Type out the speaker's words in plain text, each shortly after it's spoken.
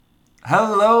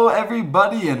Hello,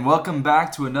 everybody, and welcome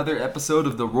back to another episode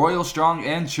of the Royal Strong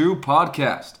and True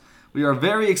podcast. We are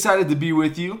very excited to be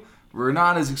with you. We're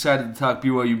not as excited to talk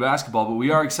BYU basketball, but we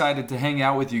are excited to hang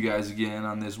out with you guys again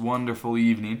on this wonderful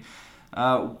evening.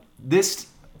 This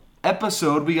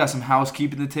episode, we got some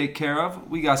housekeeping to take care of.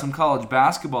 We got some college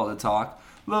basketball to talk.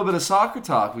 A little bit of soccer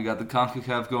talk. We got the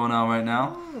CONCACAF going on right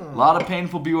now. A lot of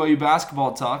painful BYU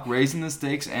basketball talk, raising the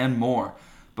stakes, and more.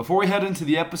 Before we head into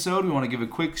the episode, we want to give a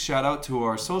quick shout out to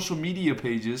our social media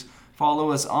pages.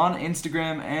 Follow us on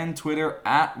Instagram and Twitter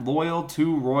at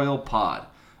Loyal2RoyalPod.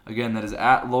 Again, that is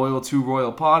at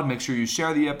Loyal2RoyalPod. Make sure you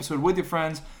share the episode with your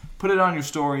friends. Put it on your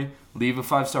story. Leave a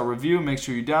 5-star review. Make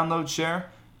sure you download,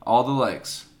 share, all the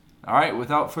likes. All right,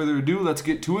 without further ado, let's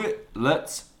get to it.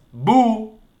 Let's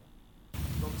boo!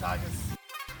 Go Tigers.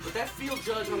 But that field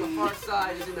judge on the far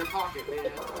side is in their pocket, man.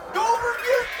 Don't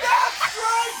forget that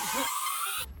strike!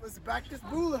 Let's back this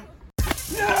booler.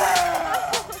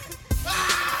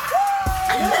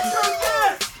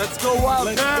 Let's go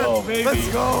Wildcat! Baby. Let's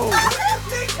go!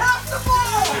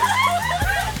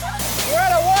 We're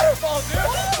at a waterfall,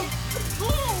 dude!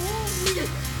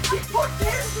 Put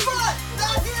his foot,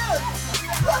 not his!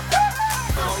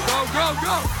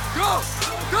 Go!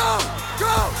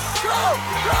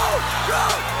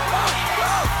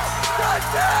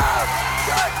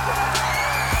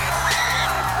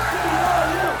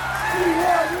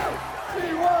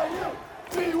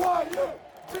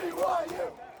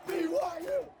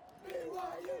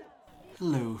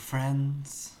 Hello,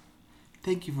 friends.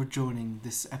 Thank you for joining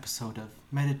this episode of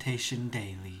Meditation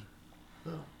Daily.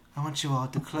 I want you all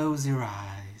to close your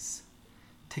eyes,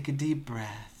 take a deep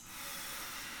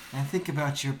breath, and think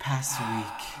about your past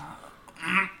week.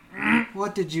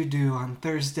 What did you do on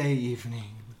Thursday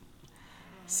evening,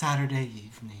 Saturday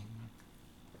evening?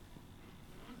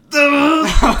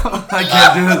 I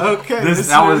can't do this. Okay,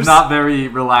 That was not very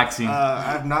relaxing.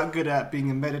 I'm not good at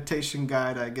being a meditation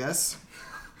guide, I guess.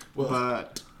 Well,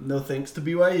 But no thanks to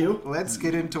BYU. let's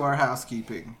get into our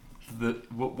housekeeping.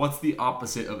 What's the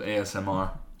opposite of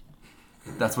ASMR?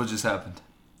 That's what just happened.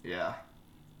 Yeah.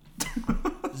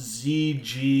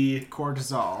 ZG.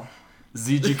 Cortisol.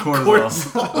 ZG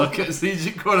cortisol. Okay,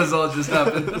 ZG cortisol just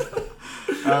happened.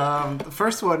 The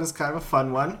first one is kind of a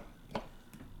fun one.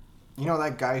 You know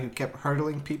that guy who kept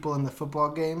hurdling people in the football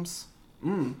games?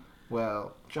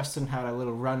 Well, Justin had a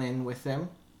little run-in with him,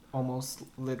 almost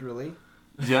literally.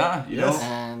 Yeah, you know.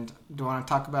 And do you want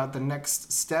to talk about the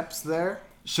next steps there?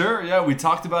 Sure, yeah, we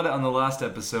talked about it on the last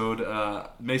episode.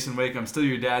 Mason Wake, I'm still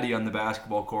your daddy on the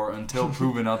basketball court until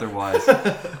proven otherwise.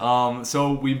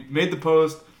 So we made the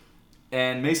post,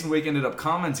 and Mason Wake ended up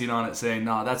commenting on it saying,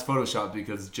 nah, that's Photoshop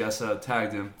because Jessa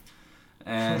tagged him.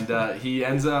 And he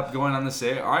ends up going on to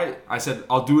say, all right, I said,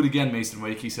 I'll do it again, Mason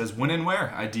Wake. He says, when and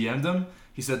where? I DM'd him.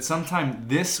 He said, sometime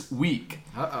this week.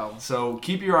 Uh-oh. So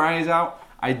keep your eyes out.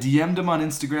 I DM'd him on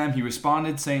Instagram. He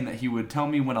responded saying that he would tell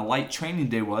me when a light training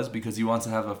day was because he wants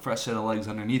to have a fresh set of legs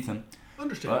underneath him.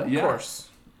 Understandable. Yeah. Of course.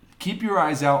 Keep your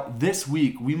eyes out. This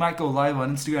week, we might go live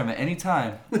on Instagram at any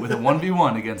time with a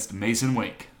 1v1 against Mason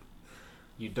Wake.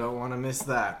 You don't want to miss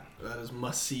that. That is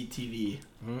must-see TV.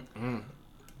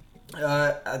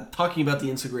 Talking about the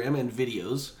Instagram and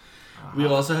videos, we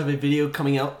also have a video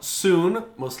coming out soon,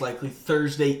 most likely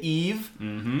Thursday Eve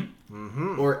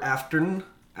or afternoon,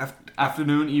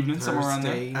 Afternoon, evening, somewhere around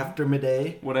Thursday. there. after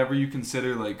midday. Whatever you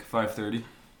consider like 5:30.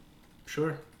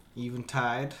 Sure.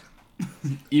 Eventide.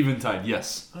 Eventide,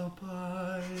 yes.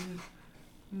 Abide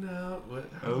now. What?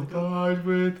 Abide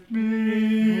with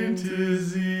me,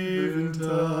 'tis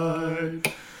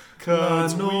eventide.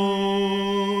 'Cause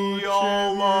we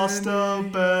all lost a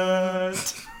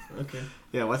bet. Okay.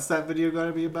 Yeah, what's that video going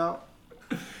to be about?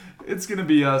 It's gonna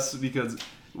be us because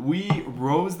we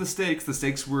rose the stakes. The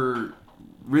stakes were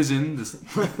risen. We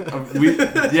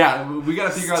gotta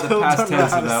figure out the Still past don't know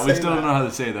tense how of to that. We say still don't that. know how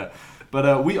to say that.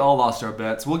 But we all lost our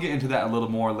bets. We'll get into that a little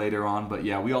more later on. But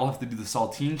yeah, we all have to do the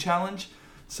Saltine Challenge.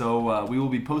 So we will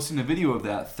be posting a video of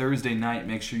that Thursday night.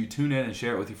 Make sure you tune in and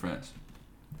share it with your friends.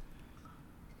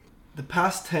 The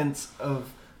past tense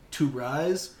of to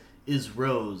rise is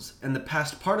rose, and the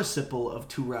past participle of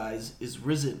to rise is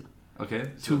risen. Okay?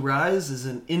 To rise is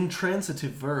an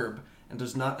intransitive verb and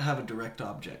does not have a direct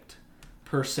object,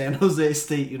 per San Jose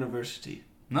State University.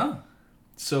 No.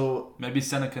 So, Maybe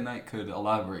Seneca Knight could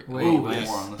elaborate a Wait, little bit yes.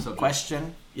 more on the subject.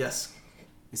 Question. yes.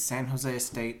 Is San Jose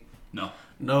State... No.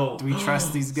 No. Do we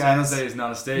trust these San guys? Jose is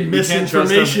not a state. We can't trust them.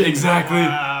 Misinformation. Exactly.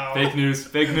 Wow. Fake news.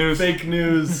 Fake news. Fake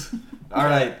news. All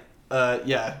right.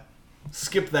 Yeah.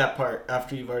 Skip that part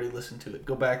after you've already listened to it.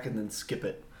 Go back and then skip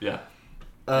it. Yeah.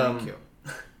 Thank you.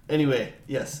 Anyway,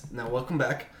 yes. Now, welcome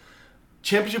back.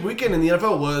 championship weekend in the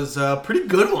NFL was a pretty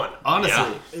good one,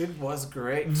 honestly. Yeah. It was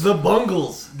great. The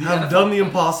Bungles have NFL done the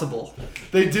impossible.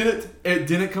 They did it. It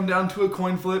didn't come down to a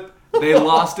coin flip. They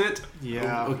lost it.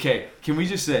 Yeah. Okay, can we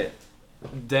just say,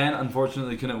 Dan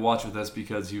unfortunately couldn't watch with us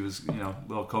because he was, a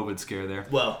little COVID scare there.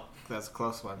 Well, That's a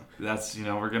close one. That's,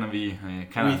 we're going to be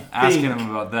kind We of asking think. him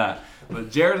about that.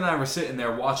 But Jared and I were sitting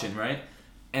there watching, right?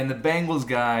 And the Bengals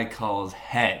guy calls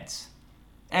heads.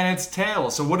 And it's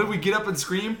tails. So what did we get up and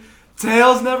scream?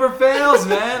 Tails never fails,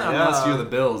 man. Unless you're the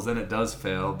Bills, then it does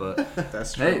fail. But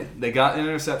That's true. hey, they got an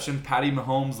interception. Patty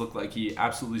Mahomes looked like he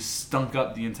absolutely stunk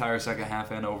up the entire second half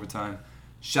and overtime.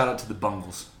 Shout out to the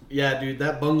Bungles. yeah, dude,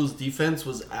 that Bungles defense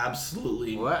was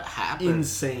absolutely What happened?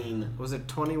 insane. Was it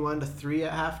 21-3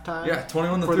 at halftime? Yeah,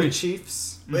 21-3. For the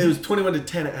Chiefs. It was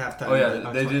 21-10 at halftime. Oh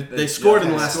yeah, they did. They scored in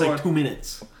the yeah, last scored. like 2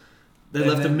 minutes. They And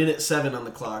left then- a minute 7 on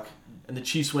the clock, and the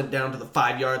Chiefs went down to the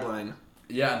 5-yard line.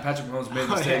 Yeah, and Patrick Mahomes made a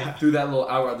Oh, mistake. yeah. Threw that little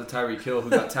hour at the Tyreek Hill, who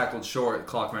got tackled short. The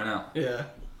clock ran out. Yeah.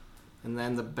 And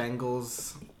then the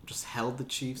Bengals just held the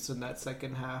Chiefs in that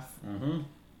second half. Mm-hmm.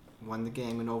 Won the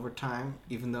game in overtime,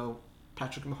 even though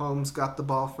Patrick Mahomes got the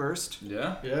ball first.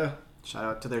 Yeah. Yeah. Shout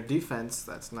out to their defense.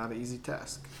 That's not an easy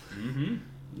task. Mm-hmm.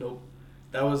 Nope.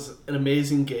 That was an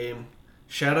amazing game.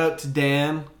 Shout out to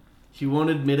Dan. He won't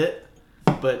admit it,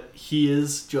 but he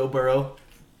is Joe Burrow.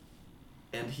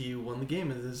 And he won the game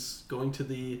and is going to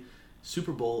the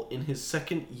Super Bowl in his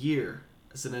second year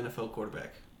as an NFL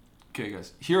quarterback. Okay,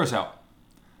 guys, hear us out.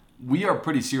 We are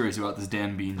pretty serious about this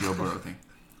Dan Bean Joe Burrow thing.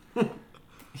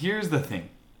 Here's the thing.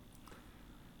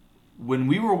 When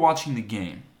we were watching the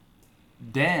game,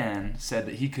 Dan said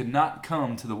that he could not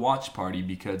come to the watch party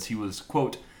because he was,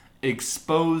 quote,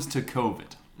 exposed to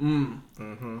COVID.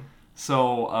 Mm-hmm.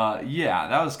 So, yeah,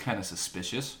 that was kind of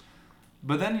suspicious.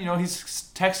 But then, he's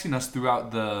texting us throughout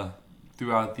the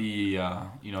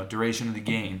duration of the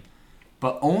game,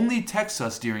 but only texts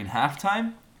us during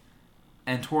halftime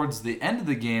and towards the end of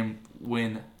the game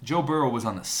when Joe Burrow was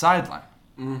on the sideline.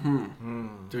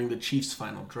 During the Chiefs'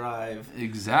 final drive.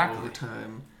 Exactly.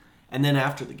 Overtime. And then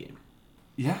after the game.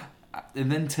 Yeah.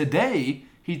 And then today,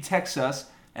 he texts us,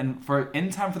 and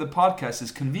in time for the podcast, is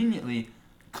conveniently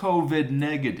COVID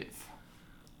negative.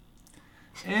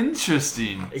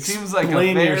 Interesting. It seems like a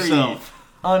Explain very yourself.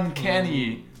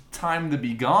 uncanny time to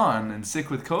be gone and sick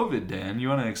with COVID, Dan. You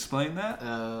want to explain that?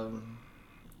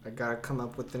 I gotta come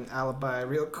up with an alibi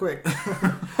real quick.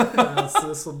 So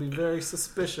this will be very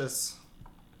suspicious.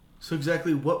 So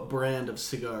exactly what brand of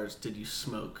cigars did you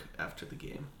smoke after the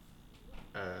game?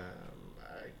 I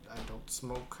don't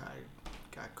smoke.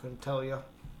 I couldn't tell you.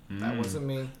 That wasn't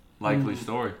me. Likely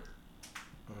story.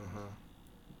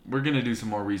 We're going to do some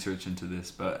more research into this,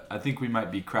 but I think we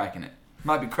might be cracking it.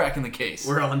 Might be cracking the case.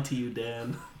 We're on to you,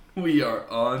 Dan. We are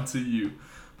on to you.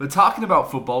 But talking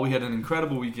about football, we had an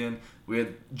incredible weekend. We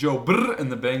had Joe Burr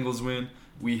and the Bengals win.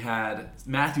 We had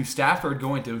Matthew Stafford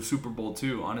going to Super Bowl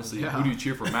II. Honestly, Yeah. who do you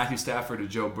cheer for, Matthew Stafford or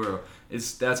Joe Burrow?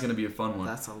 That's going to be a fun one.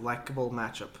 That's a likable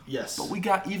matchup. Yes. But we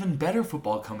got even better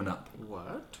football coming up.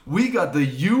 What? We got the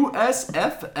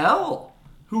USFL,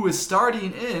 who is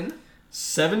starting in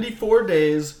 74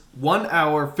 days, 1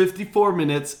 hour, 54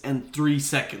 minutes, and 3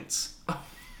 seconds.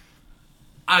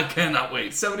 I cannot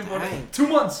wait. 74 days. Dang. 2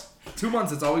 months. 2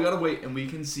 months. That's all we got to wait, and we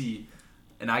can see.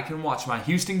 And I can watch my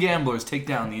Houston Gamblers take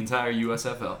down the entire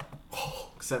USFL.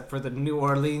 Except for the New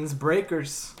Orleans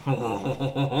Breakers.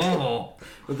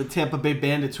 With the Tampa Bay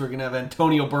Bandits, who are going to have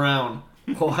Antonio Brown.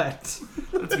 What?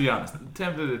 Let's be honest. The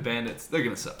Tampa Bay Bandits, they're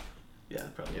going to suck. Yeah,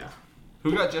 probably. Yeah.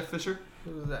 Who got Jeff Fisher?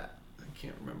 Who's that? I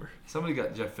can't remember. Somebody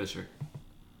got Jeff Fisher.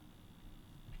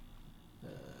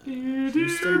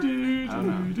 Houston? I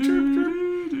don't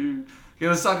know. Okay,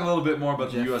 let's talk a little bit more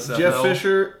about the USFL. Jeff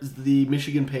Fisher is the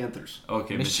Michigan Panthers.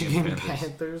 Okay, Michigan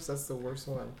Panthers? That's the worst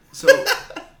one. So,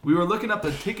 we were looking up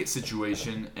the ticket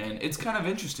situation, and it's kind of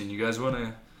interesting. You guys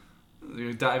want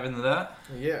to dive into that?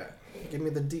 Yeah. Give me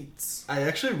the deets. I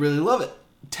actually really love it.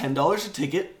 $10 a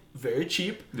ticket, very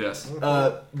cheap. Yes.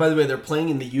 By the way, they're playing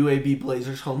in the UAB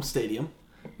Blazers home stadium,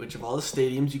 which of all the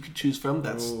stadiums you could choose from,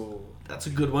 that's a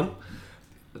good one.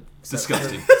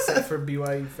 Disgusting. Except for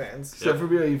BYU fans. Except for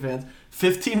BYU fans.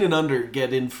 15 and under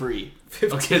get in free.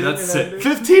 15 Okay, that's and sick. under.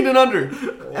 15 and under.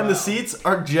 Wow. And the seats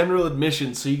are general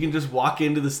admission, so you can just walk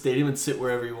into the stadium and sit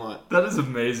wherever you want. That is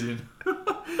amazing.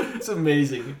 It's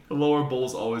amazing. The lower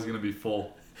bowl's always going to be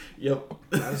full. Yep.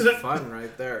 That's fun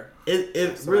right there. It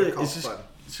That's what I really call it's fun.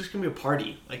 just gonna be a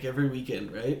party like every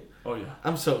weekend, right? Oh, yeah.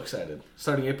 I'm so excited.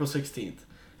 Starting April 16th,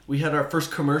 we had our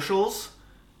first commercials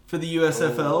for the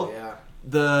USFL. Oh, yeah.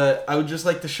 I would just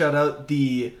like to shout out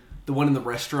the one in the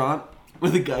restaurant where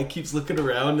the guy keeps looking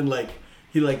around and like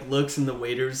he like looks and the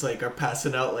waiters like are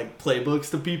passing out like playbooks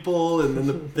to people, and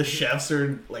then the chefs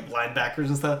are like linebackers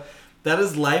and stuff. That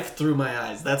is life through my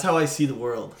eyes. That's how I see the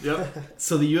world. Yep.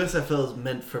 So the USFL is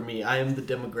meant for me. I am the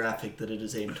demographic that it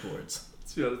is aimed towards.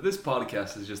 So this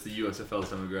podcast is just the USFL's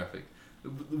demographic.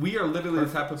 We are literally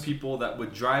the type of people that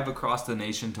would drive across the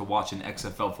nation to watch an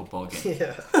XFL football game.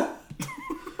 Yeah.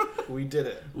 We did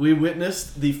it. We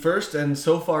witnessed the first and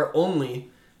so far only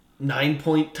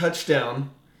 9-point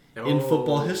touchdown in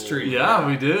football history. Yeah,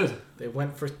 we did. They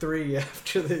went for 3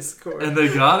 after they scored. And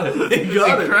they got it. They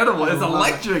got it. Incredible. It's I love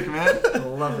electric, man. I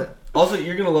love it. Also,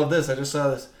 you're going to love this. I just saw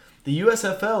this. The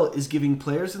USFL is giving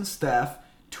players and staff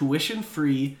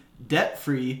tuition-free,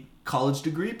 debt-free college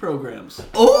degree programs.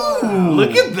 Oh,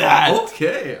 Look at that.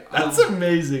 Okay. That's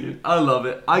amazing. I love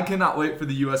it. I cannot wait for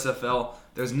the USFL.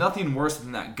 There's nothing worse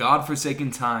than that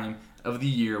godforsaken time of the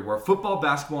year where football,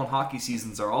 basketball, and hockey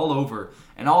seasons are all over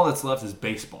and all that's left is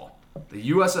baseball. The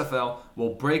USFL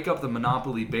will break up the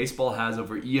monopoly baseball has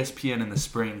over ESPN in the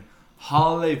spring.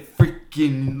 Hallelujah.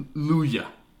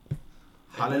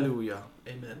 Hallelujah.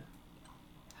 Amen.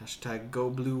 Hashtag Go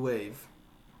Blue Wave.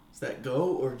 Is that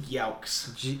go or Yaux?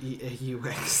 Geaux.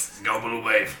 Go Blue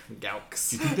Wave. Gaux.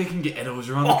 Do you think they can get Ed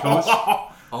Ogeron, the coach?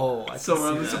 Oh, I Somewhere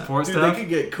on the see that. support Dude, staff? they could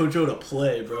get Coach O to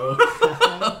play, bro.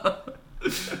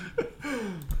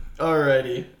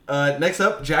 Alrighty. Next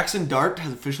up, Jackson Dart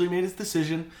has officially made his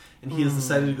decision, and he has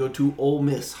decided to go to Ole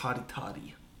Miss. Hotty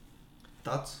toddy.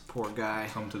 Thoughts? Poor guy.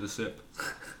 Come to the sip.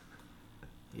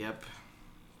 Yep.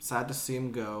 Sad to see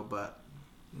him go, but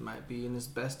might be in his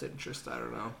best interest. I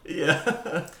don't know.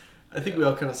 Yeah. I think we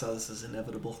all kind of saw this as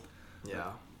inevitable.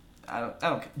 Yeah. I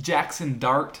don't. Jackson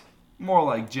Dart. More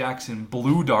like Jackson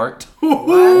Blue Dart.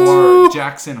 Or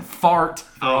Jackson Fart,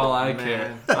 for all I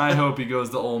care. man. I hope he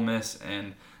goes to Ole Miss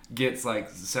and gets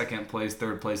like second place,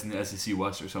 third place in the SEC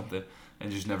West or something,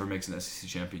 and just never makes an SEC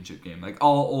championship game. Like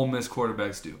all Ole Miss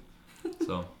quarterbacks do.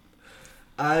 So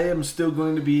I am still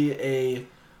going to be a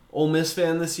Ole Miss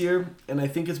fan this year, and I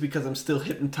think it's because I'm still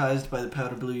hypnotized by the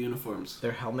powder blue uniforms.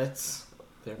 Their helmets,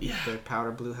 their Yeah. powder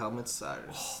blue helmets are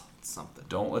something.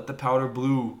 don't let the powder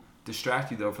blue distract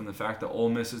you, though, from the fact that Ole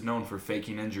Miss is known for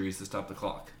faking injuries to stop the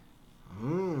clock.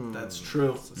 That's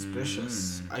true.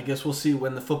 Suspicious. I guess we'll see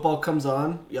when the football comes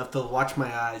on. You have to watch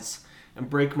my eyes and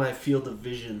break my field of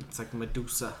vision. It's like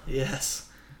Medusa. Yes.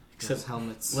 Except Except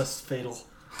helmets. less fatal.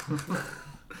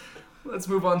 Let's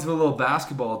move on to a little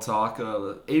basketball talk.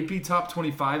 AP Top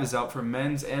 25 is out for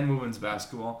men's and women's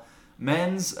basketball.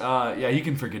 Men's, you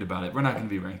can forget about it. We're not going to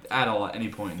be ranked at all at any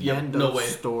point. Yep, End no of way.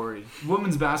 story.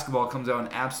 Women's basketball comes out and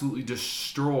absolutely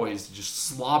destroys, just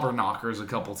slobber knockers a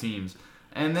couple teams.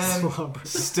 And then Slobber.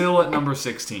 still at number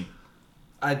 16.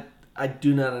 I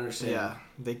do not understand. Yeah,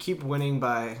 they keep winning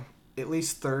by at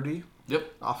least 30,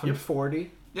 Yep. often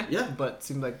 40. Yeah. But it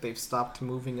seems like they've stopped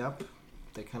moving up.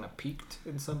 They kind of peaked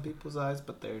in some people's eyes,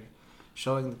 but they're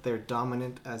showing that they're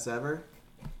dominant as ever.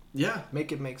 Yeah.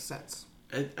 Make it make sense.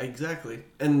 Exactly.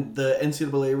 And the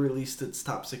NCAA released its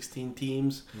top 16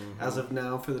 teams as of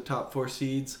now for the top 4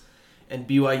 seeds. And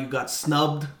BYU got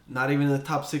snubbed, not even in the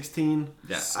top 16.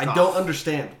 Yeah. I don't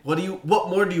understand. What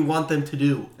more do you want them to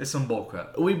do? It's some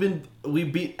bullcrap. We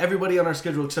beat everybody on our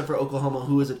schedule except for Oklahoma,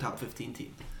 who is a top 15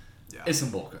 team. Yeah. It's some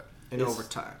bullcrap. In it's-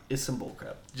 overtime. It's some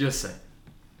bullcrap. Just saying.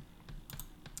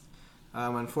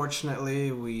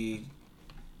 Unfortunately, we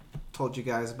told you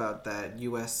guys about that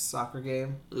U.S. soccer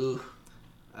game Ugh.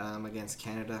 against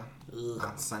Canada Ugh.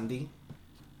 on Sunday.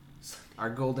 Our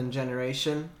golden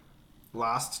generation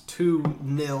lost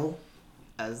 2-0,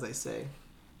 as they say,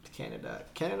 to Canada.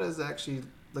 Canada's actually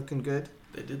looking good.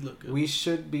 They did look good. We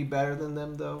should be better than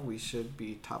them, though. We should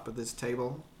be top of this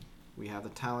table. We have the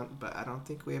talent, but I don't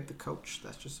think we have the coach.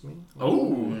 That's just me.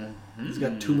 Oh. He's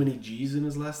got too many G's in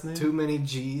his last name. Too many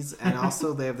G's, and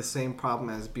also they have the same problem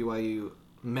as BYU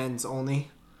men's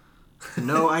only.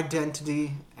 No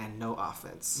identity and no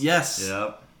offense. Yes.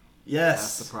 Yep. Yes.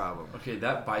 That's the problem. Okay,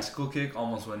 that bicycle kick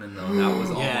almost went in, though. That was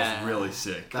Yeah. almost really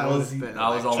sick. That was- would have been That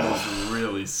was electric. almost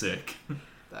really sick.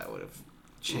 That would have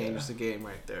changed the game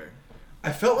right there.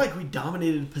 I felt like we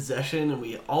dominated possession and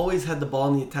we always had the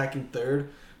ball in the attacking third,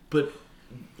 but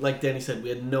like Danny said, we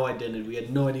had no identity. We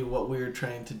had no idea what we were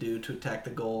trying to do to attack the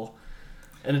goal.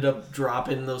 Ended up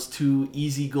dropping those 2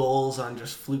 easy goals on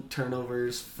just fluke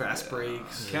turnovers, fast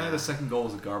breaks. Canada's second goal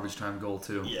was a garbage time goal,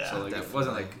 too. Yeah, so like, it definitely.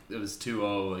 wasn't like it was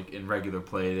 2-0 like in regular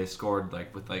play. They scored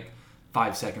like with like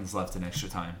 5 seconds left in extra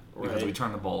time because Right. we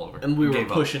turned the ball over. And we were gave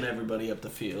up. pushing everybody up the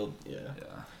field. Yeah.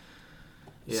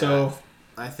 Yeah. So,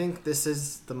 I think this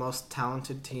is the most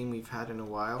talented team we've had in a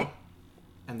while,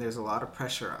 and there's a lot of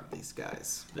pressure on these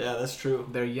guys. yeah, that's true.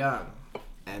 They're young.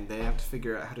 and they have to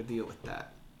figure out how to deal with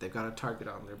that. They've got a target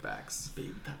on their backs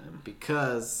Big time.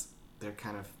 because they're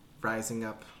kind of rising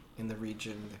up in the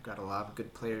region. They've got a lot of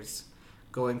good players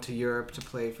going to Europe to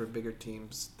play for bigger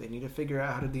teams. They need to figure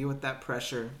out how to deal with that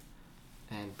pressure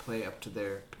and play up to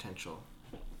their potential.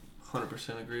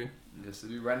 100% agree. Yes, they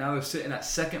do. Right now they're sitting at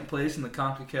second place in the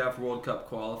CONCACAF World Cup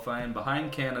qualifying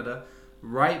behind Canada.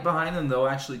 Right behind them, though,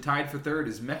 actually tied for third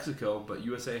is Mexico, but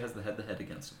USA has the head-to-head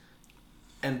against them.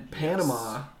 And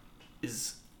Panama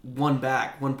is 1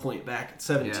 point back at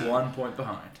 17. Yeah. 1 point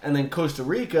behind. And then Costa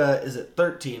Rica is at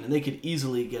 13, and they could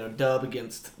easily get a dub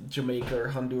against Jamaica or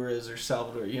Honduras or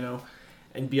Salvador,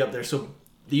 and be up there. So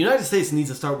the United States needs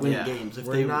to start winning games. If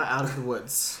We're not out of the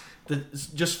woods.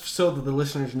 Just so that the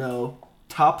listeners know,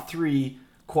 top 3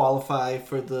 qualify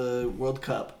for the World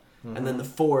Cup, and then the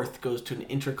 4th goes to an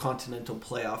intercontinental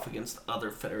playoff against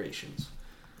other federations.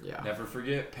 Yeah. Never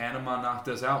forget, Panama knocked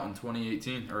us out in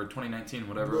 2018 or 2019,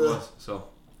 whatever it Ugh. was. So,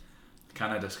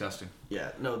 kind of disgusting.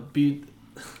 Yeah, not We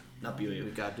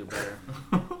BYU. gotta do better.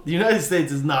 The United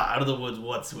States is not out of the woods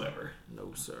whatsoever.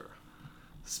 No, sir.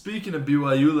 Speaking of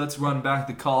BYU, let's run back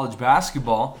to college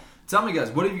basketball. Tell me, guys,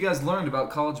 what have you guys learned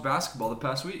about college basketball the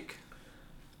past week?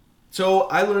 So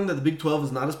I learned that the Big 12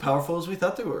 is not as powerful as we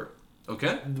thought they were.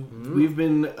 Okay. We've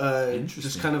been Interesting.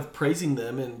 just kind of praising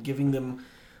them and giving them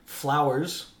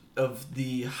flowers of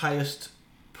the highest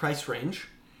price range.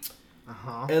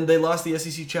 Uh-huh. And they lost the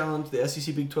SEC challenge, the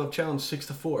SEC Big 12 challenge,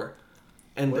 6-4.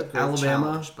 And What a great Alabama,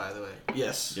 challenge, by the way.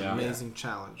 yes. Yeah. Amazing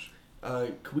challenge.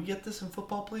 Could we get this in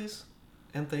football, please?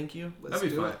 And thank you. That'd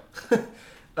be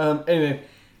fun. Anyway,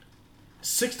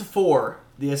 6-4,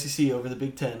 the SEC over the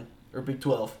Big 10 or Big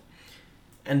 12.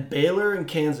 And Baylor and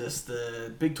Kansas,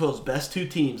 the Big 12's best 2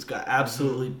 teams, got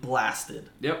absolutely blasted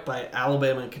Yep. by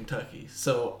Alabama and Kentucky.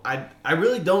 So I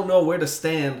really don't know where to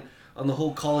stand on the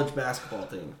whole college basketball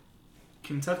thing.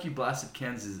 Kentucky blasted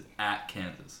Kansas at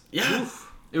Kansas. Yeah,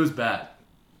 It was bad.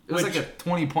 It was Which- like a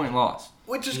 20-point loss.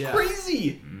 which is Yeah.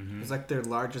 crazy. It was like their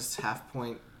largest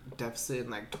half-point deficit in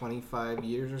like 25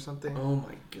 years or something. Oh my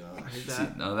I gosh. heard See,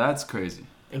 that. no, that's crazy.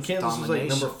 And Kansas was like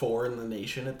Domination. number 4 in the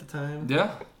nation at the time.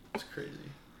 Yeah. It's crazy.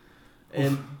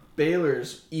 And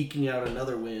Baylor's eking out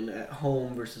another win at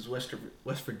home versus West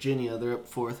Virginia. They're up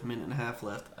 4th, a minute and a half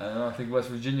left. I don't know. I think West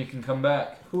Virginia can come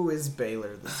back. Who is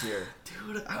Baylor this year?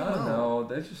 Dude, I don't know.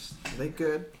 They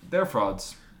good? They're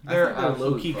frauds. I think they're absolute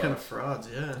low-key kind of frauds.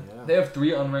 frauds, yeah. They have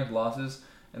 3 unranked losses,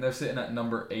 and they're sitting at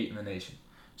number 8 in the nation.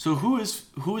 So who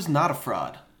is not a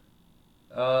fraud?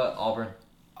 Auburn.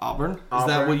 Auburn? Is that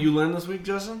Auburn. what you learned this week,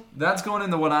 Justin? That's going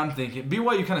into what I'm thinking.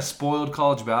 BYU kind of spoiled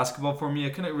college basketball for me. I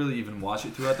couldn't really even watch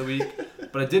it throughout the week,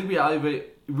 but I did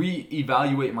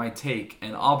reevaluate my take,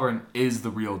 and Auburn is the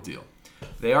real deal.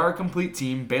 They are a complete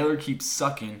team. Baylor keeps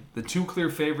sucking. The 2 clear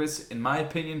favorites, in my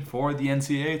opinion, for the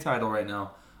NCAA title right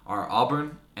now are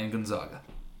Auburn and Gonzaga.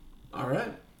 All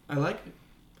right. I like it.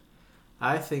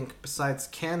 I think besides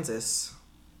Kansas,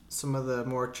 some of the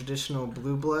more traditional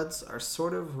blue bloods are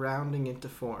sort of rounding into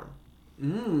form.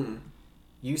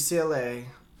 UCLA,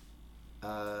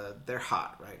 they're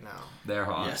hot right now. They're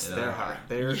hot. Yes, Yeah. they're hot.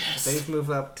 They've moved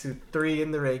up to 3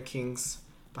 in the rankings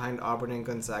behind Auburn and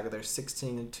Gonzaga. They're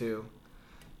 16-2,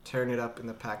 tearing it up in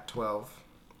the Pac-12.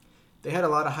 They had a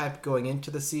lot of hype going into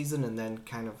the season and then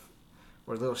kind of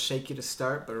were a little shaky to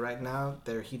start, but right now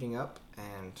they're heating up,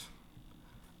 and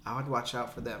I would watch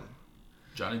out for them.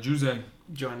 Johnny Juzang.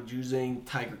 Johnny Juzang,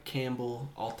 Tiger Campbell,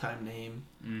 all-time name.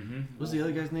 Mm-hmm. What's the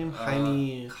other guy's name?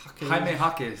 Jaime Jaquez. Jaime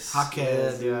Jaquez.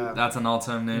 Jaquez, dude. yeah. That's an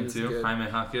all-time He name was too. good. Jaime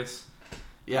Jaquez.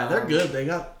 Yeah, they're good. They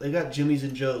got Jimmys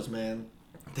and Joes, man.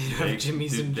 They have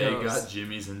Jimmy's and Joes. They got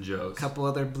Jimmy's and Joes. A couple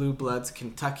other blue bloods.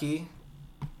 Kentucky,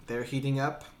 they're heating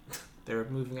up. They're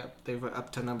moving up. They were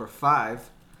up to number 5.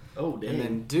 Oh, dang. And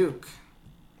then Duke,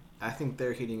 I think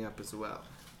they're heating up as well.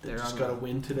 they just got a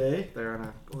win today. They're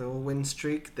on a little win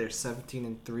streak. They're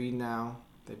 17-3 now.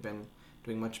 They've been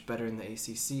doing much better in the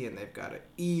ACC, and they've got an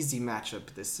easy matchup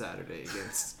this Saturday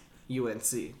against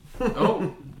UNC.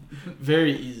 Oh,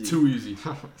 Very easy. too easy.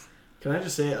 Can I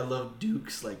just say I love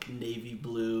Duke's like navy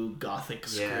blue gothic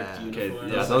script Yeah. Okay,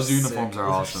 uniforms. yeah, Those those are uniforms sick. are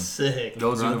Those awesome. sick.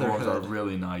 Those uniforms are Brotherhood.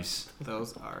 really nice.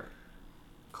 Those are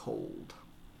cold.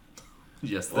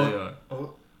 Yes, they are.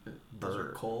 Oh, those are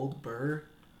Burr. cold. Burr.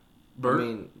 Bert? I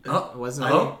mean, Oh,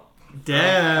 wasn't oh. I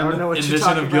Damn. don't know what you're Admission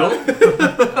talking of about.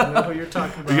 guilt. I don't know who you're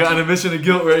talking about. We got an admission of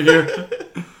guilt right here.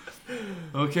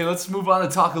 Okay, let's move on to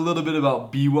talk a little bit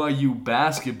about BYU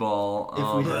basketball.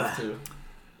 If we have to.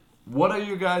 What are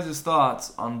your guys'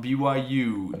 thoughts on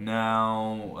BYU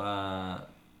now,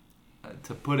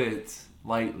 to put it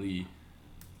lightly,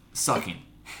 sucking?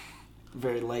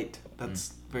 very light.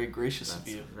 That's very gracious of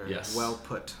That's you. very Yes. well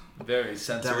put. Very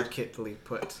censored. Delicately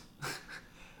put.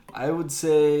 I would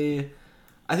say,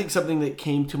 I think something that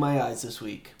came to my eyes this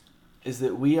week is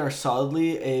that we are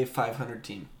solidly a 500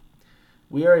 team.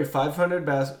 We are a 500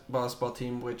 basketball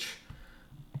team, which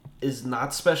is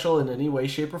not special in any way,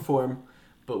 shape, or form,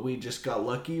 but we just got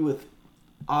lucky with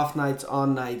off nights,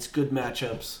 on nights, good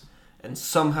matchups, and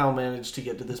somehow managed to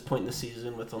get to this point in the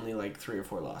season with only like 3 or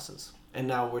 4 losses. And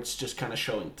now it's just kind of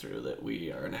showing through that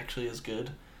we aren't actually as good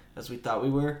as we thought we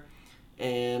were.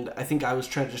 And I think I was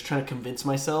trying to convince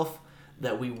myself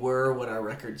that we were what our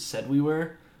record said we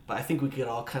were, but I think we could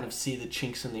all kind of see the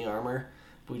chinks in the armor.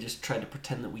 We just tried to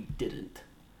pretend that we didn't.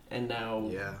 And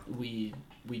now we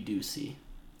do see.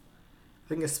 I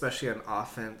think especially on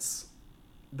offense,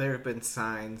 there have been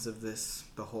signs of this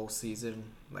the whole season.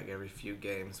 Like every few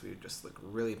games, we just look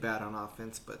really bad on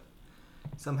offense, but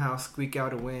somehow squeak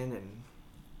out a win. And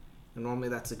normally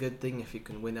that's a good thing if you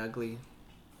can win ugly,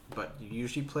 but you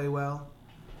usually play well.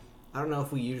 I don't know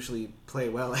if we usually play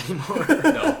well anymore.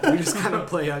 No. We just kind of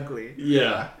play ugly.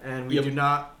 Yeah. And we do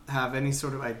not have any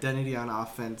sort of identity on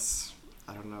offense.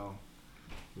 I don't know.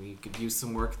 We could use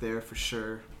some work there for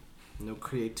sure. No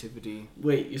creativity.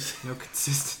 Wait, No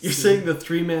consistency. you're saying the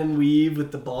 3-man weave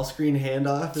with the ball screen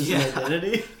handoff is an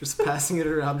identity? Just passing it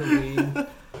around the league.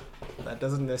 That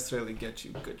doesn't necessarily get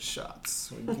you good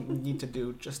shots. We need to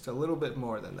do just a little bit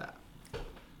more than that.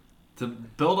 To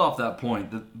build off that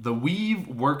point, the weave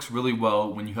works really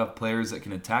well when you have players that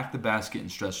can attack the basket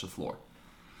and stretch the floor.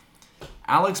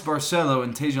 Alex Barcelo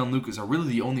and Tejan Lucas are really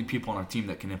the only people on our team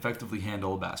that can effectively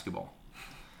handle a basketball.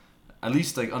 At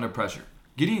least like under pressure.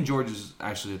 Gideon George is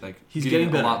actually he's getting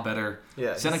getting a lot better.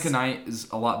 Yeah, Seneca Knight is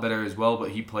a lot better as well, but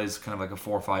he plays kind of like a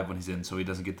 4-5 when he's in, so he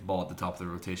doesn't get the ball at the top of the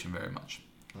rotation very much.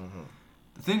 Mm-hmm.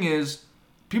 The thing is,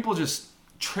 people just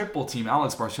triple team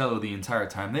Alex Barcelo the entire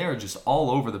time. They are just all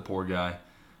over the poor guy.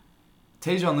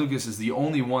 Tejan Lucas is the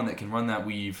only one that can run that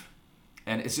weave,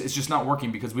 and it's just not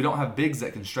working because we don't have bigs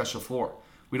that can stretch the floor.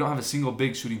 We don't have a single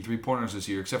big shooting 3-pointers this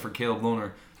year, except for Caleb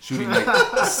Lohner shooting like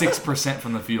 6%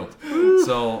 from the field.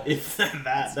 So If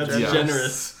that's Yes.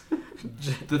 generous.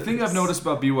 the thing I've noticed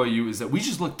about BYU is that we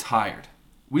just look tired.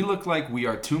 We look like we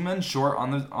are 2 men short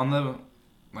on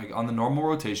the normal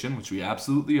rotation, which we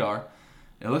absolutely are.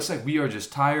 It looks like we are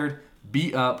just tired,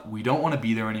 beat up. We don't want to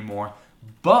be there anymore.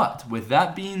 But with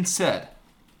that being said,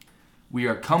 we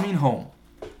are coming home.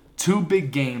 2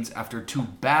 big games after 2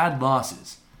 bad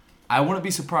losses. I wouldn't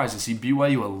be surprised to see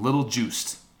BYU a little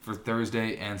juiced for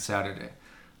Thursday and Saturday.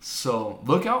 So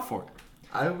look out for it.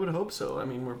 I would hope so. I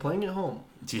mean, we're playing at home.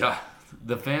 Yeah,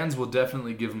 the fans will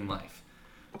definitely give them life.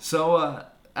 So,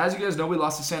 as you guys know, we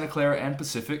lost to Santa Clara and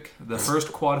Pacific, the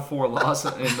first quad 4 loss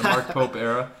in the Mark Pope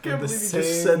era. Can't In the believe you same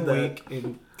just said that. week,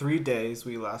 in 3 days,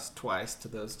 we lost twice to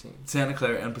those teams. Santa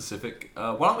Clara and Pacific.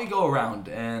 Why don't we go around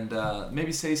and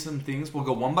maybe say some things? We'll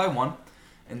go one by one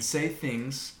and say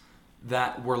things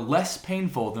that were less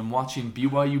painful than watching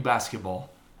BYU basketball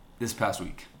this past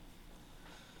week.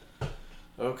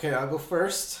 Okay, I'll go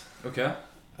first. Okay.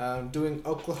 Doing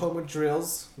Oklahoma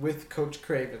drills with Coach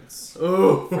Cravens.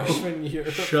 Oh, Freshman year.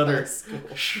 of Shudder. high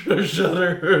school.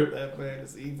 Shudder. That man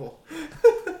is evil.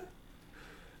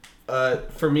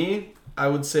 For me, I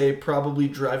would say probably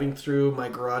driving through my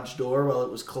garage door while it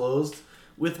was closed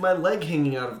with my leg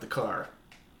hanging out of the car.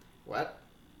 What?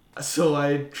 So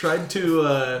I tried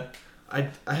to, I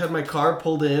had my car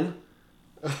pulled in,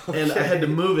 and I had to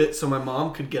move it so my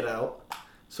mom could get out.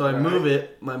 So I move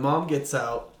it, my mom gets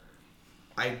out,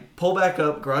 I pull back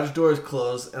up, garage door is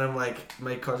closed, and I'm like,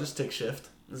 my car's a stick shift.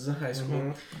 This is in high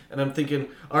school. And I'm thinking,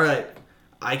 all right,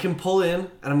 I can pull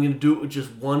in, and I'm going to do it with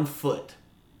just 1 foot.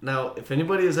 Now, if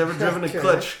anybody has ever driven a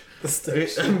clutch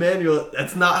manual,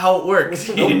 that's not how it works.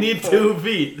 You need 2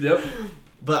 feet. Yep.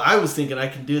 But I was thinking I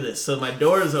can do this. So my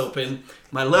door is open,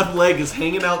 my left leg is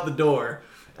hanging out the door,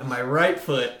 and my right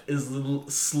foot is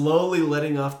slowly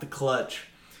letting off the clutch.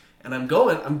 And I'm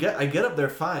going, I get up there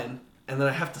fine, and then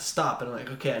I have to stop, and I'm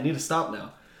like, okay, I need to stop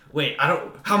now. Wait,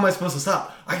 how am I supposed to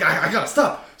stop? I gotta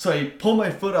stop. So I pull my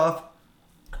foot off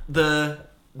the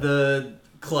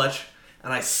clutch,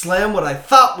 and I slam what I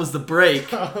thought was the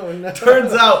brake. Oh, no.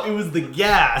 Turns out it was the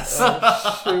gas.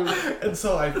 Shoot. And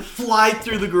so I fly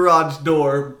through the garage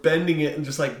door, bending it and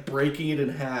just like breaking it in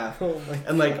half. Oh my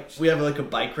And like we have like a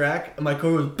bike rack, and my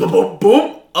car goes boom, boom,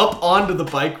 boom up onto the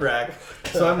bike rack.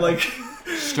 So I'm like,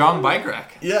 Strong bike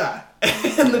rack. yeah.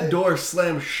 And the door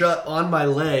slams shut on my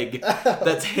leg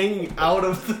that's hanging out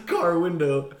of the car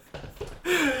window.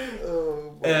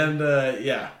 Oh, boy. And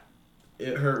yeah,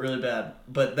 it hurt really bad.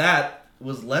 But that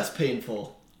was less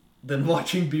painful than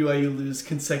watching BYU lose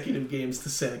consecutive games to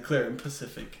Santa Clara and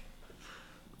Pacific.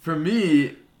 For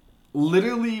me,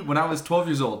 literally when I was 12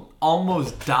 years old,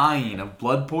 almost dying of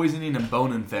blood poisoning and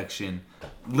bone infection,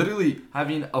 literally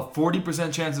having a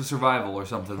 40% chance of survival or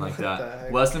something like What the that,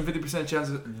 heck? less than 50% chance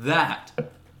of that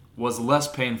was less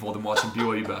painful than watching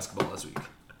BYU basketball last week.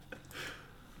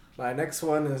 My next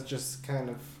one is just kind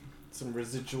of some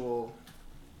residual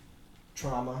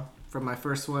trauma from my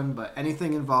first one, but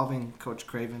anything involving Coach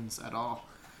Cravens at all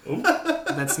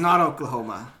that's not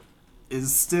Oklahoma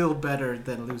is still better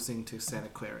than losing to Santa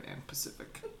Clara and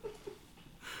Pacific.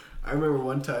 I remember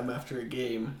one time after a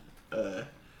game,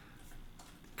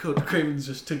 Coach Cravens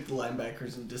just took the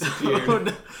linebackers and disappeared. Oh,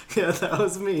 no. Yeah, that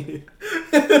was me.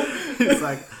 He's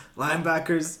like,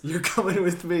 linebackers, you're coming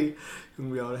with me.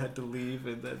 And we all had to leave,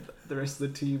 and then the rest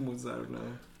of the team was, I don't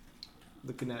know,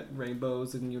 looking at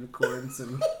rainbows and unicorns,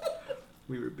 and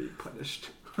we were being punished.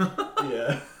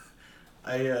 Yeah.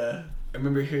 I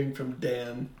remember hearing from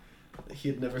Dan that he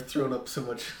had never thrown up so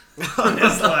much on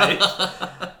his life.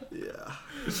 Yeah.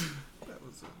 That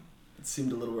was It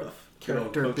seemed a little rough. a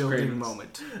character building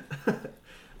moment.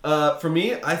 For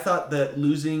me, I thought that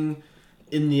losing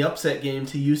in the upset game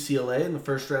to UCLA in the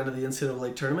first round of the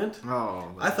NCAA tournament,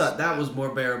 Oh, I thought that was more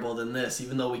bearable than this,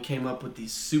 even though we came in with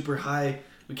these super high,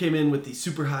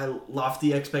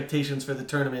 lofty expectations for the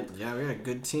tournament. yeah, we had a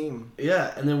good team.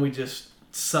 Yeah, and then we just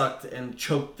sucked and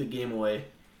choked the game away.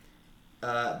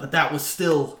 But that was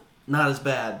still not as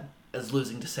bad as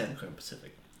losing to Santa Clara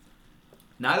Pacific.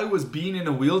 Neither was being in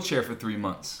a wheelchair for 3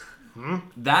 months.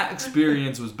 That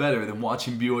experience was better than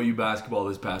watching BYU basketball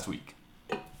this past week.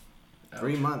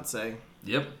 3 months, eh?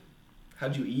 Yep.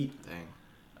 How'd you eat? Dang.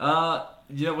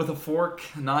 With a fork,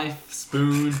 knife,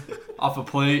 spoon, off a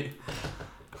plate.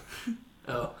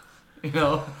 Oh.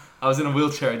 I was in a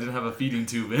wheelchair. I didn't have a feeding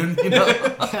tube in,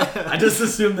 I just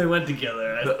assumed they went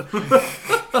together.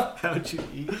 How'd you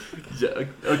eat? Yeah,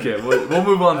 okay, we'll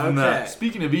move on from that. Okay.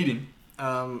 Speaking of eating.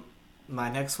 My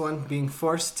next one, being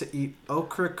forced to eat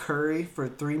okra curry for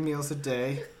 3 meals a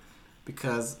day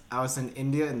because I was in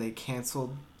India and they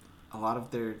canceled a lot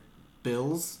of their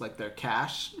bills, like their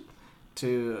cash,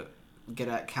 to get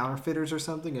at counterfeiters or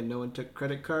something, and no one took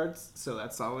credit cards, so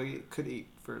that's all we could eat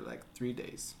for like 3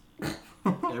 days.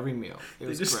 Every meal. It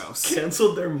was They just gross.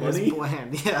 canceled their It was money.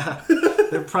 bland, yeah.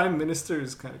 Their prime minister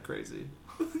is kind of crazy.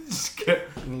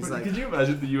 And he's like, Could you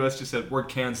imagine the U.S. just said, we're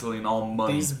canceling all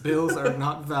money? these bills are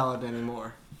not valid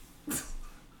anymore.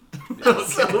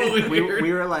 So weird.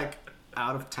 We were like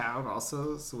out of town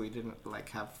also, so we didn't like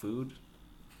have food,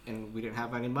 and we didn't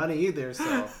have any money either,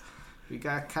 so we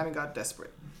kind of got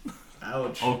desperate.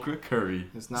 Ouch. Okra curry.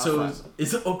 It's not So fun.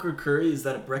 is it okra curry? Is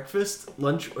that a breakfast,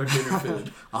 lunch, or dinner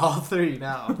food? All 3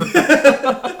 now.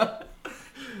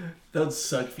 That would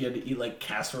suck if you had to eat like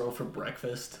casserole for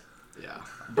breakfast. Yeah.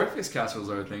 Breakfast casseroles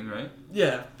are a thing, right?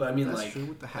 Yeah, but I mean That's like true,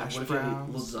 with the hash what if you had to eat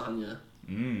browns. lasagna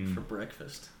Mmm. for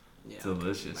breakfast? Yeah.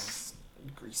 Delicious. Nice,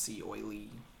 greasy, oily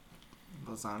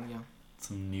lasagna.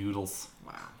 Some noodles.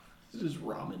 Wow. It's just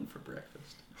ramen for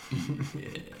breakfast.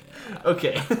 Yeah.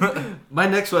 Okay. My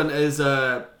next one is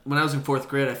when I was in 4th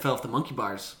grade, I fell off the monkey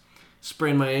bars,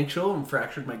 sprained my ankle, and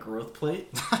fractured my growth plate.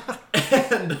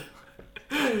 and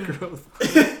Growth.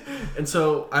 and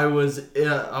so I was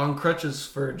on crutches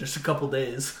for just a couple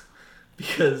days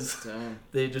because Dang.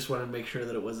 they just wanted to make sure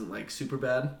that it wasn't like super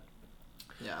bad.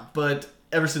 Yeah. But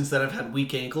ever since then, I've had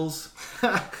weak ankles.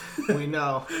 We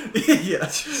know. Yeah.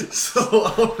 So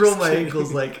I'll roll my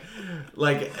ankles like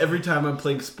every time I'm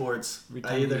playing sports. Every I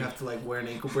time either you- have to like wear an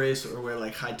ankle brace or wear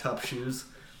like high top shoes,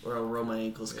 or I'll roll my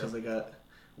ankles because I got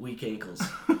weak ankles.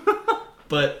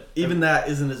 But even that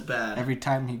isn't as bad. Every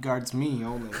time he guards me,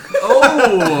 only.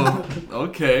 Oh!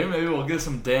 Okay, maybe we'll get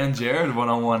some Dan Jared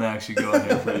one-on-one action going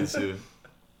here pretty soon.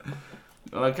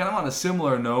 Kind of on a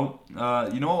similar note,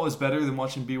 you know what was better than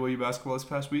watching BYU basketball this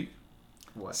past week?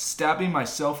 What? Stabbing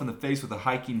myself in the face with a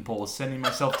hiking pole, sending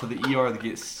myself to the ER to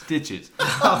get stitches.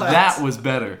 That was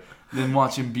better than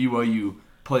watching BYU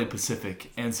play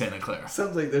Pacific and Santa Clara.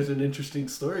 Sounds like there's an interesting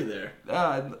story there.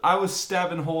 I was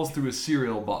stabbing holes through a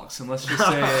cereal box, and let's just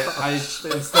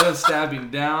say instead of stabbing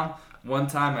down, one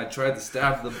time I tried to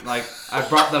stab I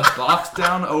brought the box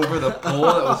down over the pole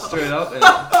that was straight up, and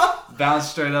it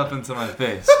bounced straight up into my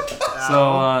face.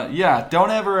 So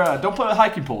don't play with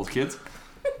hiking poles, kids.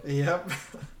 Yep.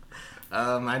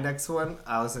 My next one,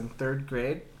 I was in 3rd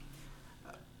grade,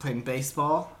 playing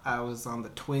baseball. I was on the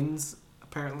Twins,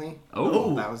 apparently.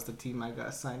 Oh. That was the team I got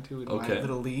assigned to in Okay. my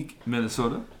little league.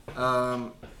 Minnesota. I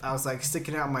was like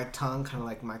sticking out my tongue, kind of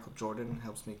like Michael Jordan,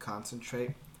 helps me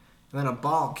concentrate. and then a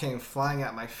ball came flying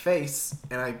at my face,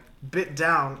 and I bit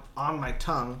down on my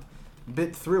tongue,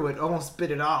 bit through it, almost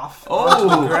bit it off onto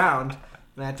the ground,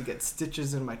 and I had to get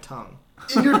stitches in my tongue.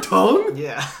 In your tongue?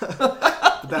 Yeah.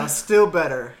 But that was still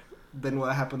better than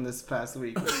what happened this past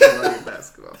week with BYU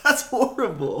basketball. That's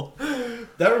horrible.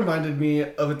 That reminded me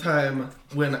of a time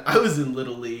when I was in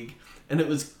Little League, and it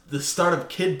was the start of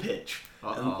Kid Pitch.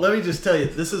 And let me just tell you,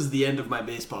 this is the end of my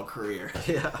baseball career.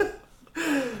 Yeah.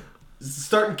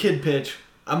 Starting Kid Pitch,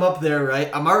 I'm up there, right?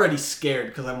 I'm already scared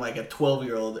because I'm like a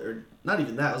 12-year-old, or not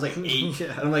even that. I was like 8.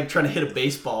 Yeah. And I'm like trying to hit a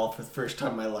baseball for the first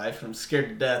time in my life, and I'm scared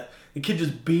to death. The kid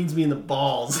just beans me in the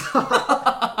balls.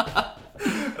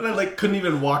 And I like couldn't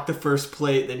even walk the first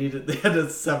plate. They had to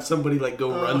have somebody like go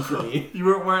run for me. You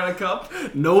weren't wearing a cup?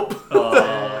 Nope.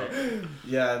 Oh,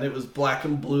 Yeah, and it was black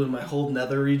and blue in my whole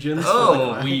nether region. oh,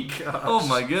 like a week. oh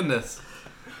my goodness.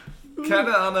 Kind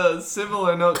of on a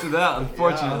similar note to that,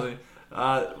 unfortunately.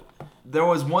 There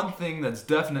was one thing that's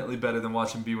definitely better than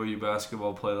watching BYU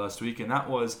basketball play last week, and that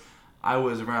was I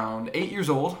was around 8 years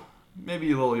old,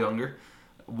 maybe a little younger,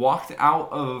 walked out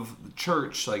of the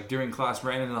church like during class,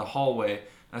 ran into the hallway,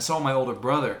 and I saw my older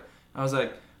brother. I was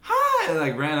like, "Hi!" And I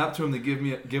ran up to him to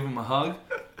give him a hug,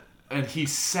 and he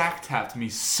sack tapped me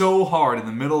so hard in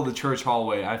the middle of the church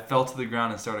hallway, I fell to the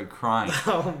ground and started crying.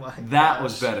 Oh my god. That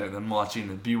was better than watching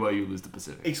the BYU lose the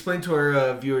Pacific. Explain to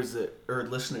our viewers or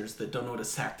listeners that don't know what a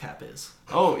sack tap is.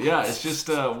 Oh yeah, it's just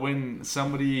when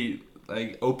somebody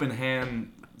like open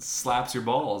hand slaps your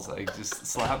balls, like just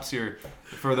slaps your.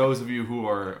 For those of you who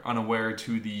are unaware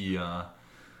to the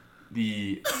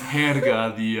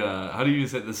herga, the how do you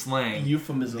say it, the slang?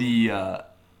 Euphemism. The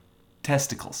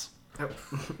testicles.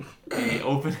 A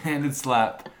open-handed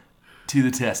slap to the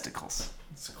testicles.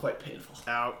 It's quite painful.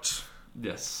 Ouch.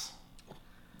 Yes.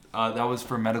 That was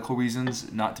for medical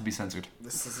reasons, not to be censored.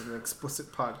 This is an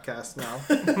explicit podcast now.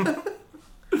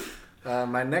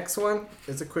 My next one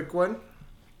is a quick one.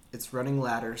 It's running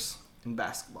ladders in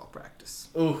basketball practice.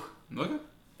 Ooh, Okay.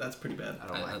 that's pretty bad. I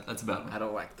don't like. That's about I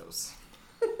don't like those.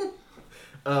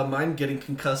 Mine getting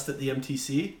concussed at the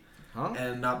MTC Huh?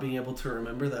 and not being able to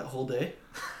remember that whole day.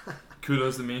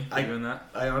 Kudos to me for I- doing that.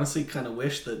 I honestly kind of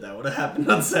wish that would have happened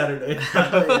on Saturday.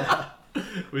 Yeah.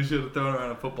 We should have thrown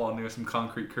around a football near some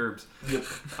concrete curbs. Yep.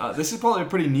 This is probably a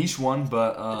pretty niche one,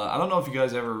 but I don't know if you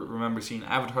guys ever remember seeing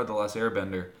Avatar: The Last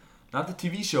Airbender. Not the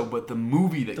TV show, but the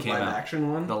movie that The came live out.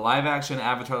 action one? The live-action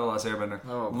Avatar: The Last Airbender.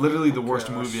 Oh, Literally the worst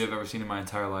gosh. movie I've ever seen in my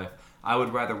entire life. I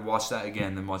would rather watch that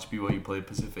again than watch BYU play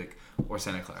Pacific or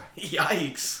Santa Clara.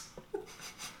 Yikes.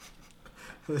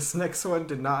 This next one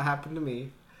did not happen to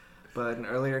me, but an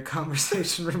earlier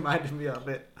conversation reminded me of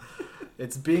it.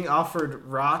 It's being offered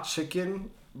raw chicken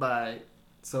by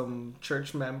some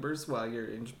church members while you're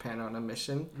in Japan on a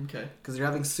mission. Okay. Because you're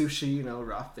having sushi,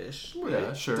 raw fish.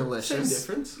 Yeah, sure. Same Delicious.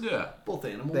 difference. Yeah. Both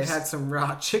animals. They had some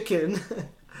raw chicken,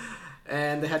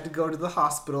 and they had to go to the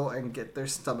hospital and get their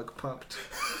stomach pumped.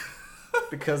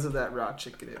 Because of that raw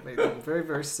chicken. It made them very,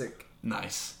 very sick.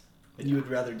 Nice. And you would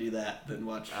rather do that than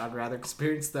watch. I'd rather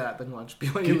experience that than watch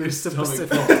BYU Get your lose to stomach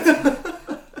Pacific.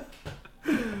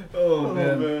 Oh,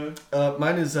 man.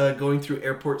 Mine is going through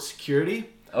airport security.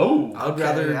 Oh. I would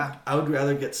Okay,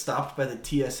 rather get stopped by the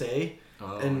TSA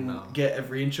Oh, and no. get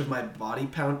every inch of my body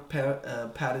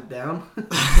patted down,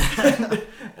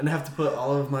 and have to put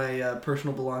all of my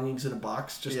personal belongings in a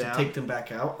box just Yeah. to take them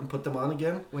back out and put them on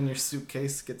again. When your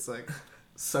suitcase gets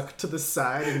sucked to the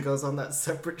side and goes on that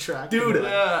separate track. Dude, and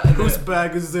you're Yeah. whose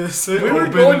bag is this? were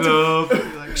Open going it to- up.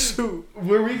 You're like, shoot.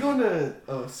 Were we going to?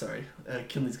 Oh, sorry,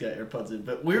 Kinley's got AirPods in,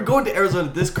 but we were going to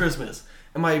Arizona this Christmas,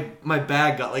 and my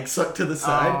bag got sucked to the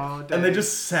side, Oh, and they dang.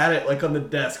 just sat it on the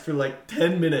desk for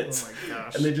 10 minutes. Oh my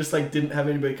gosh. And they just didn't have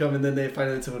anybody come, and then they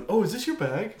finally said, "Oh, is this your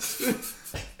bag?"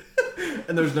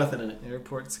 And there was nothing in it.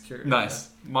 Airport security. Nice.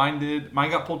 Mine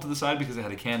got pulled to the side because it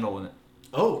had a candle in it.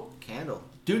 Oh, Candle.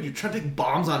 dude, you're trying to take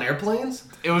bombs on airplanes?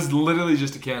 It was literally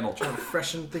just a candle. Trying to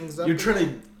freshen things up. You're trying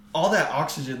to all that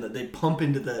oxygen that they pump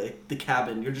into the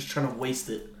cabin. You're just trying to waste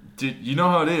it. Dude, you know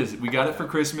how it is. We got it for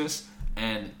Christmas,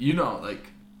 and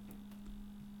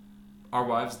our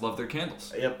wives love their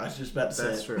candles. Yep, I was just about to say.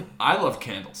 That's it. true. I love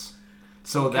candles.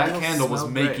 So that Candles candle was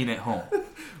smell making great. it home.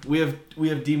 We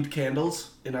have deemed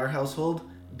candles in our household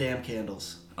damn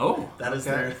candles. Oh, That is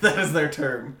Okay. that is their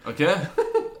term. okay.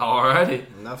 Alrighty.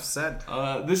 Enough said.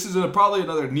 This is probably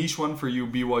another niche one for you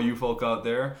BYU folk out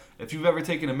there. If you've ever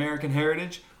taken American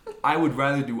Heritage, I would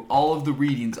rather do all of the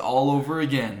readings all over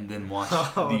again than watch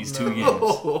these two games.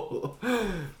 Oh,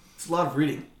 it's a lot of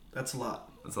reading. That's a lot.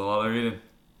 That's a lot of reading.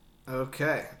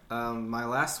 Okay. My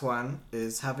last one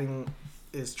is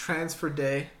transfer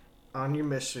day on your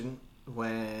mission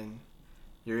when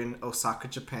you're in Osaka,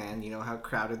 Japan. You know how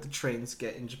crowded the trains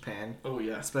get in Japan. Oh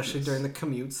yeah. Especially during the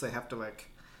commutes, they have to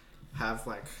have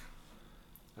I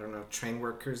don't know, train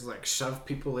workers shove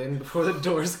people in before the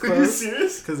doors close. Are you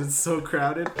serious? Because it's so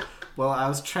crowded. Well, I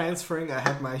was transferring. I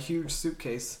had my huge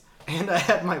suitcase and I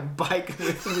had my bike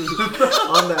with me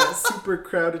on that super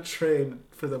crowded train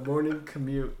for the morning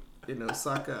commute in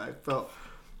Osaka. I felt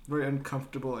very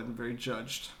uncomfortable and very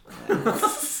judged.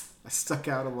 I stuck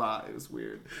out a lot. It was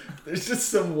weird. There's just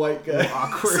some white guy,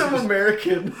 Awkward. some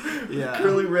American, Yeah.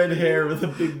 curly red hair with a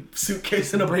big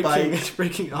suitcase and a bike.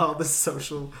 breaking all the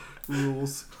social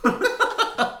rules.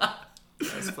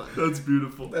 That's fun. That's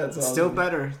beautiful. That's awesome. Still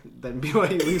better than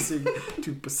BYU losing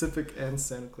to Pacific and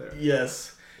Santa Clara.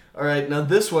 Yes. All right. Now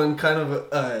this one, kind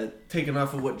of taking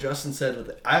off of what Justin said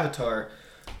with Avatar,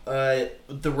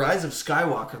 the Rise of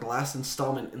Skywalker, the last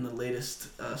installment in the latest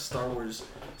Star Wars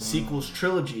sequels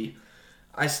trilogy.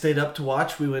 I stayed up to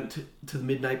watch. We went to the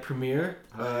midnight premiere.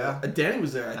 Oh, yeah? Danny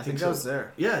was there. I think I so. was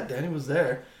there. Yeah, Danny was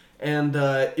there. And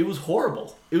it was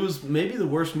horrible. It was maybe the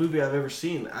worst movie I've ever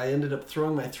seen. I ended up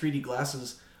throwing my 3D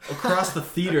glasses across the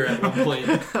theater at one point.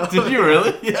 Did you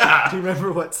really? Yeah. Do you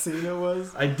remember what scene it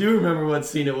was? I do remember what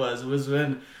scene it was. It was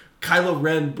when Kylo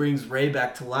Ren brings Rey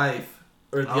back to life,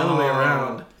 or the other way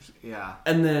around. Yeah.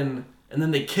 And then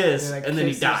they kiss, and then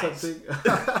he kiss or dies. something?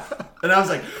 And I was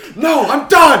like, "No, I'm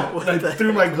done!" What And I the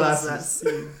threw my heck was that glasses.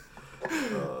 scene?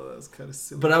 Oh, that was kind of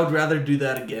silly. But I would rather do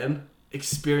that again,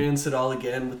 experience it all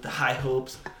again with the high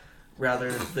hopes,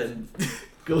 rather than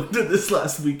go to this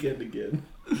last weekend again.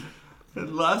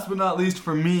 And last but not least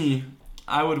for me,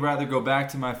 I would rather go back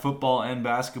to my football and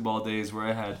basketball days where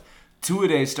I had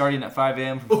 2-a-days starting at 5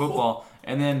 a.m. for football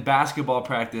and then basketball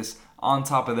practice on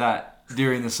top of that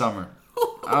during the summer.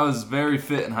 I was very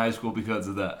fit in high school because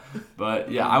of that.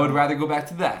 But yeah, I would rather go back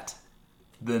to that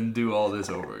than do all this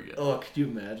over again. Oh, could you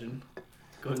imagine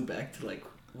going back to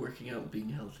working out and being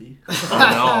healthy? Oh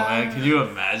no, man. Can you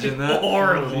imagine that?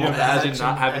 Horrible. Can you imagine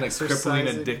not having a Exercising.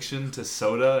 crippling addiction to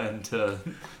soda and to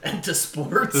And to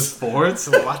sports. sports?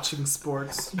 So watching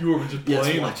sports. You were just Yes,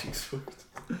 playing. watching sports.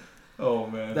 Oh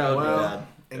man. That would be Well, bad.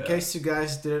 in Yeah. case you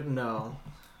guys didn't know,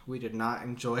 we did not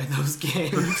enjoy those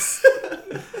games.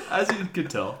 As you could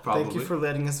tell, probably. Thank you for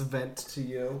letting us vent to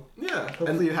you. Yeah.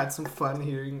 Hopefully you had some fun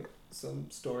hearing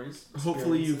some stories.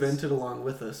 Hopefully you experiences. vented along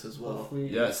with us as well. Hopefully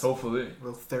Yes, it's hopefully. a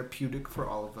little therapeutic for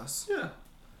all of us. Yeah.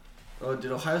 Oh,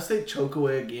 did Ohio State choke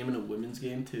away a game in a women's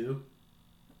game too?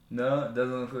 No, it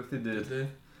doesn't look like they did. Did they?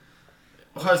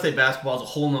 Ohio State basketball is a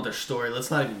whole nother story. Let's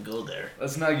not even go there.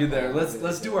 Let's not get there.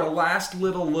 Let's do our last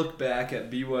little look back at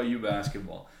BYU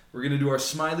basketball. We're gonna do our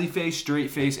smiley face,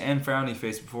 straight face, and frowny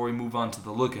face before we move on to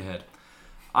the look ahead.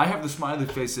 I have the smiley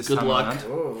face this Good time luck. around.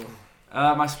 Oh.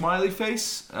 My smiley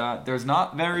face, there's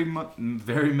not very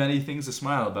many things to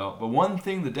smile about, but one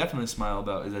thing to definitely smile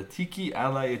about is Atiki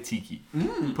Atiki.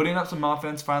 Putting up some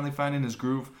offense, finally finding his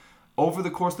groove. Over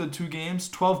the course of the 2 games,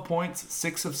 12 points,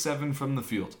 6 of 7 from the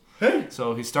field. Hey,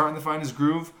 So he's starting to find his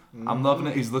groove. I'm loving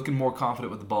it. He's looking more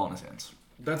confident with the ball in his hands.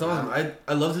 that's awesome.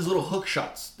 I loved his little hook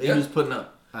shots that Yeah. he was putting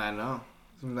up. I know.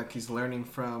 Seems like he's learning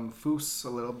from Foose a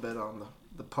little bit on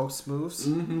the post moves.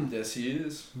 Yes, he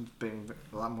is. He's being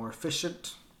a lot more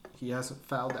efficient. He hasn't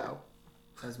fouled out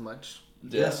as much.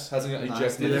 Yes, hasn't got Nice.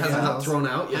 ejected. It Yeah. hasn't got thrown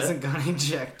out yet. Hasn't got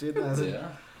ejected. Hasn't Yeah.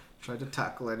 tried to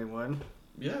tackle anyone.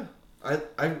 Yeah.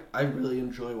 I really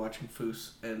enjoy watching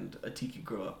Foose and Atiki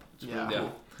grow up. It's Yeah. really Yeah,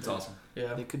 cool. it's awesome.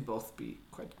 Yeah. They could both be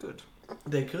quite good.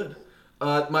 They could.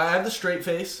 I have the straight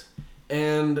face,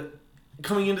 and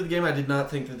coming into the game, I did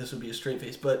not think that this would be a straight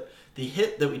face, but the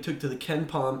hit that we took to the Ken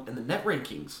Palm and the net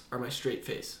rankings are my straight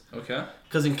face. Okay.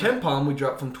 Because in Ken Palm, we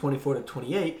dropped from 24 to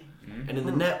 28, and in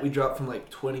the net, we dropped from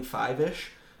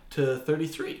 25-ish to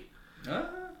 33.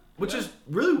 Which is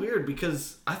really weird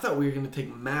because I thought we were going to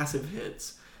take massive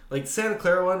hits. Like Santa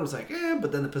Clara one was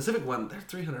but then the Pacific one, they're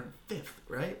 305th,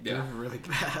 right? Yeah. They're really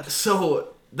bad. So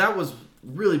that was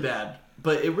really bad,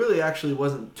 but it really actually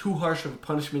wasn't too harsh of a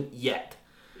punishment yet.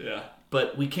 Yeah.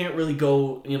 But we can't really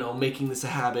go, making this a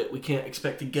habit. We can't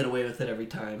expect to get away with it every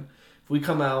time. If we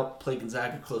come out, play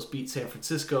Gonzaga close, beat San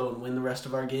Francisco, and win the rest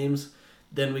of our games,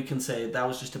 then we can say that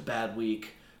was just a bad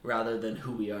week rather than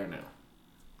who we are now.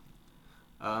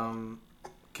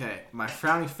 Okay, my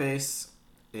frowny face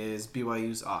is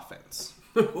BYU's offense.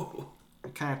 We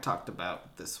kind of talked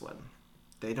about this one.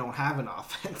 They don't have an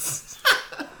offense.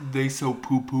 They so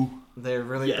poo poo. They're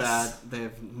really Yes. bad. They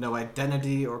have no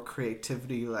identity or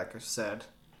creativity, like I said.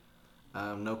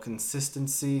 No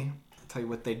consistency. I'll tell you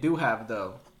what they do have,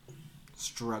 though.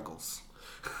 Struggles.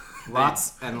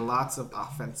 Lots and lots of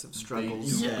offensive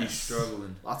struggles. They do be Yes.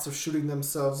 struggling. Lots of shooting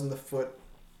themselves in the foot,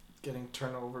 getting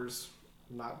turnovers.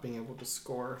 not being able to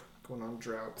score, going on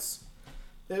droughts.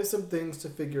 There's some things to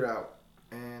figure out,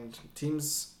 and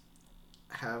teams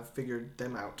have figured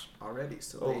them out already,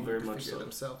 so Oh, they need very to much figure so.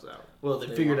 themselves out. Well, they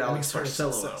figured want any Alex sort of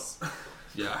Barcelo success. out.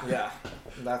 Yeah. Yeah,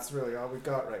 that's really all we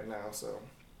got right now. So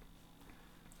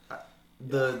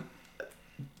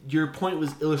Your point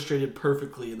was illustrated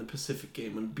perfectly in the Pacific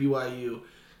game when BYU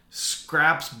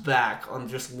scraps back on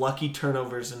just lucky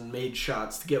turnovers and made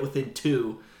shots to get within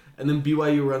 2, and then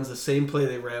BYU runs the same play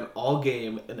they ran all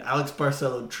game, and Alex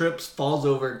Barcelo trips, falls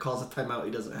over, and calls a timeout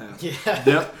he doesn't have. yeah,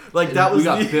 Yep. Like that was we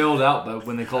got the, bailed out by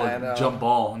when they call I it know. jump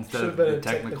ball instead Should've of been the a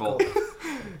technical. yeah.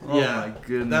 Oh my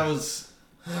goodness.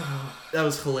 That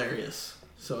was hilarious.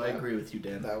 So I agree with you,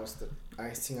 Dan. that was the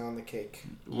icing on the cake.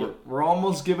 We're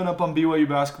almost giving up on BYU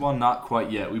basketball. Not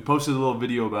quite yet. We posted a little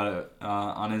video about it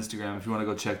on Instagram if you want to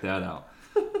go check that out.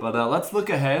 But let's look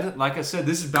ahead. Like I said,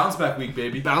 this is bounce back week,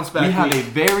 baby. Bounce back We have week. a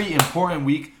very important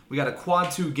week. We got a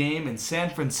quad 2 game in San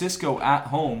Francisco at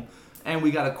home, and we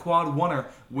got a quad 1er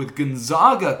with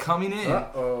Gonzaga coming in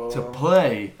to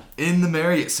play in the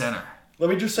Marriott Center. Let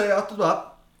me just say off the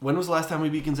top, when was the last time we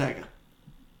beat Gonzaga?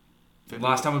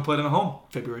 Last time we played in a home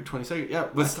February 22nd. Yeah,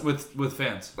 with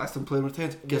fans. last time we played with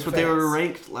fans. Guess what they were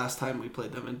ranked last time we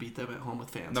played them and beat them at home with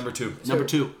fans? Number 2. Number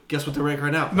 2. Guess what they're ranked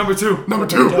right now? Number 2.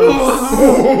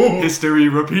 History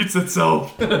repeats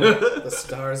itself. The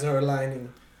stars are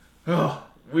aligning. Oh,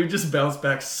 we just bounced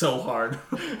back so hard.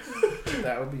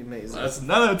 That would be amazing. That's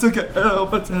another took a L,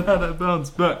 but another bounce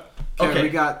back. Okay, we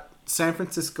got San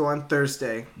Francisco on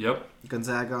Thursday, Yep.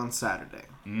 Gonzaga on Saturday.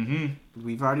 Mm-hmm.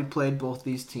 We've already played both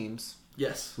these teams.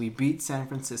 Yes. We beat San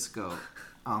Francisco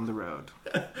on the road.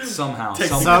 Somehow.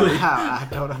 Technically. Somehow, I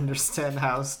don't understand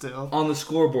how still. On the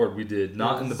scoreboard we did,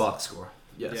 not in the box score.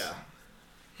 Yes. Yeah.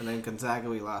 And then Gonzaga,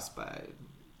 we lost by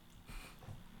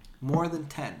more than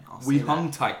 10. I'll We say hung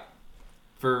that. tight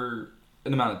for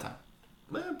an amount of time.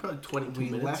 Probably 22 We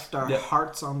minutes. left our Yeah.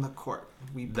 hearts on the court.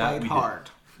 We That played we did. hard.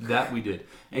 That we did.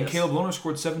 And Yes. Caleb Lohner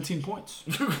scored 17 points.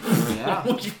 Yeah.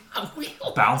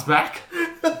 Bounce back?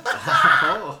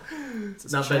 Oh, it's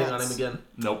a Not betting on chance. him again.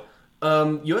 Nope.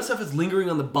 USF is lingering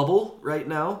on the bubble right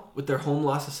now with their home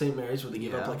loss to St. Mary's where they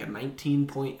gave up Yeah. like a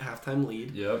 19-point halftime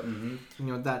lead. Yep. Mm-hmm. You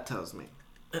know what that tells me?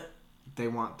 They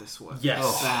want this one. Yes.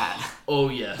 Oh. Bad. Oh,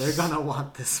 yes. They're gonna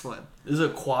want this one. This is a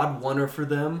quad oneer for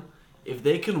them. If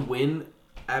they can win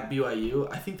at BYU,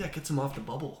 I think that gets them off the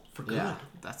bubble for good. Yeah,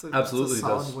 that's a Absolutely that's a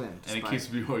solid does. win. And it despite- keeps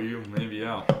BYU maybe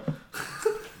out.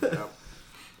 Yep.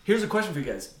 Here's a question for you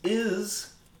guys.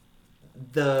 Is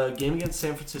the game against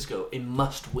San Francisco a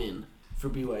must-win for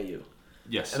BYU?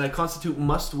 Yes. And I constitute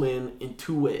must-win in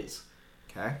 2 ways.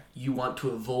 Okay. You want to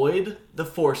avoid the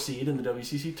 4 seed in the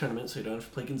WCC tournament, so you don't have to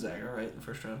play Gonzaga, right, in the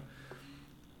first round.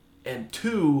 And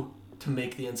 2, to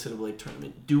make the NCAA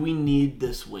tournament. Do we need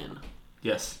this win?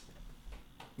 Yes.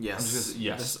 Yes. I'm just gonna-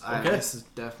 yes. This, Okay. this is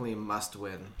definitely a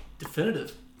must-win.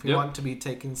 Definitive. If we Yep. want to be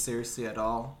taken seriously at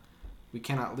all, we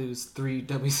cannot lose 3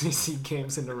 WCC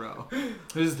games in a row.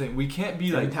 Here's the thing. We can't be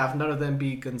And like... have none of them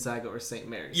be Gonzaga or St.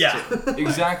 Mary's. Yeah. too.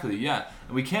 Exactly, yeah.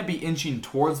 And we can't be inching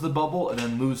towards the bubble and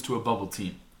then lose to a bubble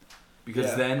team.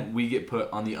 Because Yeah. then we get put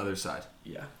on the other side.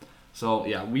 Yeah. So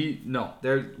yeah,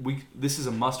 this is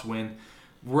a must win.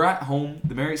 We're at home.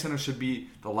 The Marriott Center should be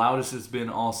the loudest it's been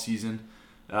all season.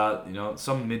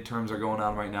 Some midterms are going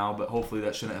on right now, but hopefully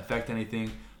that shouldn't affect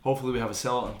anything. Hopefully we have a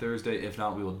sellout on Thursday. If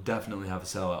not, we will definitely have a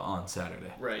sellout on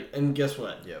Saturday. Right. And guess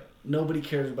what? Yep. Nobody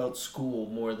cares about school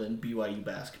more than BYU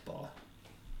basketball.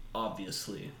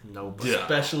 Obviously. Nobody. Yeah.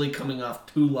 Especially coming off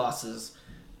 2 losses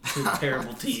to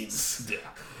terrible teams. Yeah.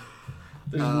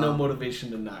 There's no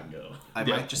motivation to not go. I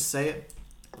Yeah. might just say it.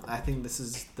 I think this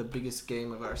is the biggest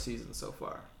game of our season so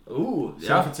far. Ooh, Yeah.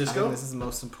 San I Francisco? think this is the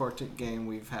most important game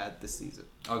we've had this season.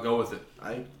 I'll go with it.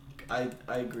 I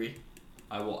agree.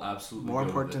 I will absolutely More go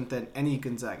important than any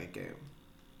Gonzaga game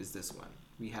is this one.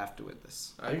 We have to win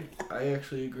this. I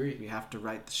actually agree. We have to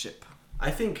right the ship.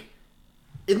 I think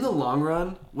in the long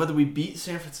run, whether we beat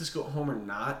San Francisco at home or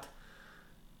not,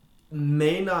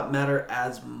 may not matter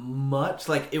as much.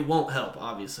 Like, it won't help,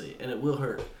 obviously, and it will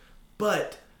hurt.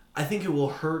 But I think it will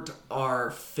hurt our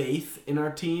faith in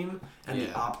our team and the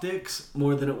Yeah. optics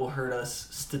more than it will hurt us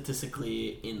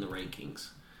statistically in the rankings,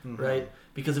 right?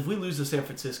 Because if we lose to San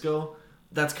Francisco,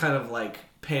 that's kind of like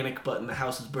panic button, the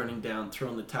house is burning down, throw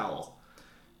in the towel.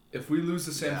 If we lose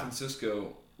to San Yeah.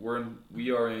 Francisco,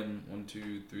 we are in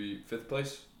 5th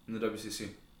place in the WCC.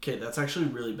 Okay, that's actually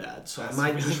really bad. So That's I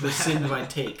might really just rescind my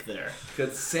take there.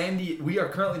 Because we are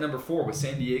currently number 4 with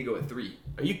San Diego at 3,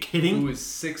 Are you who kidding? is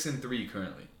 6-3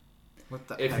 currently. What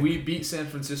the If heck? we beat San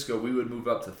Francisco, we would move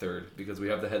up to 3rd because we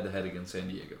have the head-to-head against San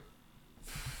Diego.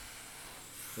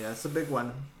 Yeah, it's a big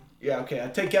one. Yeah, okay, I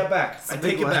take that back. I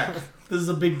take it back. This is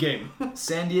a big game.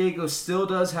 San Diego still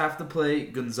does have to play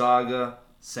Gonzaga,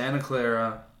 Santa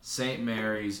Clara, St.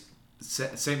 Mary's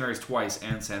twice,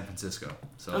 and San Francisco.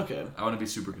 So Okay. I wouldn't be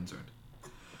super concerned.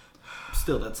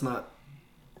 Still, that's not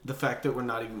the fact that we're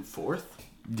not even fourth.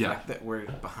 Yeah. That we're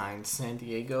behind San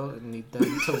Diego and need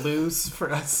them to lose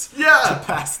for us to Yeah!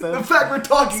 pass them. The fact we're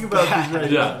talking about this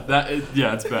right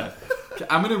now. It's bad. Okay,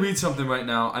 I'm going to read something right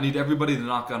now. I need everybody to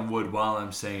knock on wood while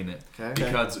I'm saying it. Okay.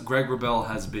 Because Greg Wrubell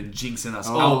has been jinxing us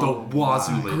Oh, out the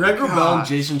wazoo lately. Greg Wrubell and Gosh.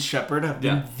 Jason Shepard have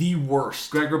been Yeah. the worst.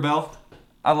 Greg Wrubell,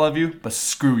 I love you, but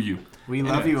screw you. We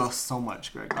love Anyway. you all so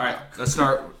much, Greg. All right, let's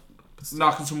start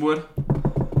knocking some wood.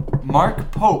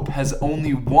 Mark Pope has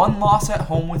only one loss at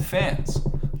home with fans.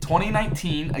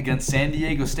 2019 against San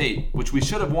Diego State, which we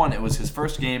should have won. It was his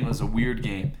first game. It was a weird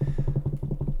game.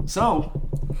 So,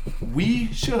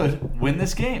 we should win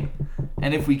this game.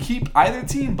 And if we keep either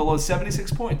team below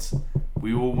 76 points,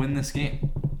 we will win this game.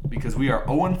 Because we are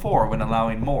 0-4 when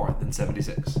allowing more than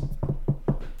 76.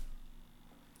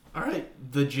 All right,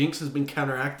 the jinx has been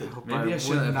counteracted. Maybe I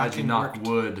shouldn't have had you knocking knock worked.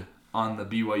 wood on the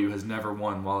BYU has never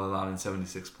won while allowing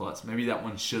 76 plus. Maybe that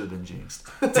one should have been jinxed.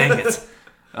 Dang it.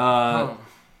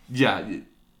 Yeah,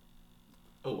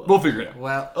 Oh well. we'll figure it out.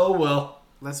 Well, Oh well.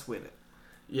 let's win it.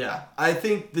 Yeah, I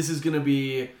think this is going to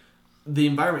be... The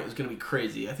environment is going to be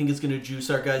crazy. I think it's going to juice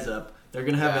our guys up. They're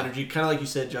going to have Yeah. energy. Kind of like you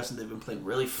said, Justin, they've been playing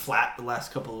really flat the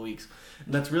last couple of weeks.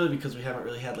 And that's really because we haven't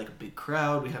really had like a big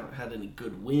crowd. We haven't had any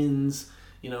good wins.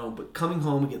 But coming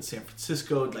home against San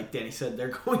Francisco, like Danny said, they're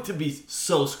going to be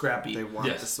so scrappy. They want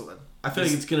Yes. this one. I feel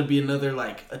like it's going to be another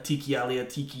like a Tiki Alia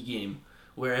Tiki game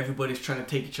where everybody's trying to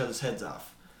take each other's heads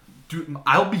off. Dude,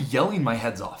 I'll be yelling my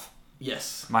heads off.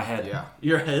 Yes. My head. Yeah.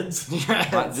 Your heads?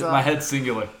 My head's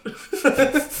singular.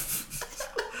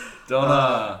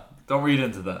 Don't read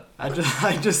into that. I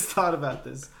just thought about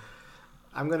this.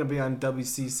 I'm gonna be on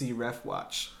WCC Ref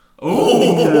Watch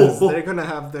Oh, because they're gonna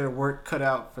have their work cut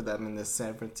out for them in this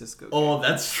San Francisco game. Oh,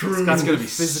 that's true. that's gonna be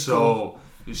physical. so.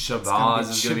 Shabazz gonna be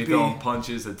is gonna be chippy. throwing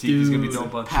punches. Atiki's gonna be Dude, throwing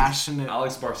punches. passionate.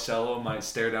 Alex Barcelo might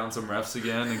stare down some refs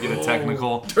again and get a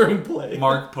technical. during play.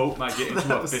 Mark Pope might get into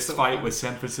That a was fist so fight funny. with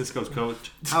San Francisco's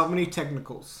coach. How many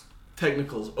technicals?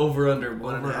 Technicals over under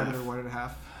one and Over, a half. under,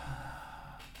 1.5.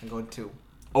 I'm going 2.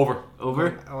 Over.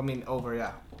 Over. I mean over,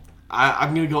 yeah.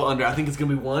 I'm gonna go under. I think it's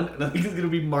gonna be 1, and I think it's gonna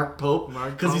be Mark Pope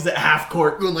Mark because Pope. he's at half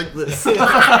court going like this. He's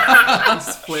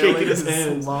flailing Shaking his his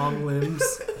hands. long limbs.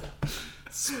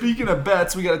 Speaking of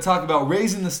bets, we got to talk about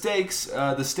raising the stakes.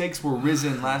 The stakes were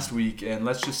risen last week, and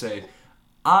let's just say,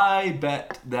 I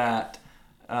bet that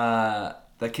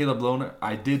Caleb Lohner.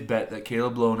 I did bet that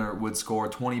Caleb Lohner would score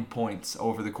 20 points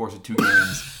over the course of 2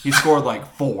 games. He scored like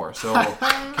 4. So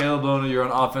Caleb Lohner, you're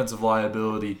an offensive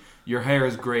liability. Your hair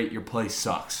is great. Your play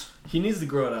sucks. He needs to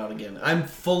grow it out again. I'm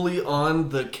fully on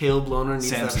the Caleb Lohner needs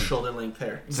Samson. that shoulder length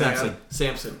hair. Samson.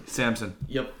 Samson. Samson.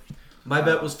 Yep. My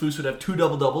bet was Foose would have 2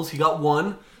 double doubles. He got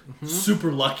 1.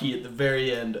 Super lucky at the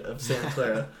very end of Santa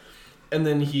Clara. And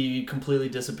then he completely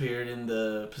disappeared in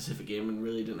the Pacific game and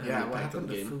really didn't have Yeah, an what impact on happened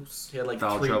the to game. Foose? He had like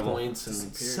Foul 3 trouble. points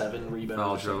and Disappeared. 7 rebounds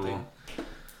Foul or something. trouble.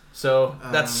 So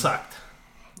that sucked.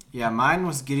 Yeah, mine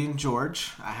was Gideon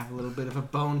George. I have a little bit of a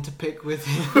bone to pick with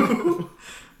him.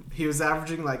 He was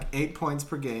averaging like 8 points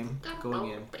per game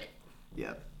going in.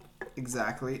 Yep,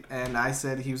 exactly. And I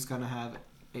said he was going to have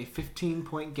a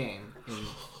 15-point game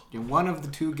in one of the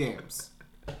 2 games.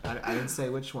 I didn't say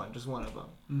which one, just one of them.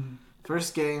 Mm-hmm.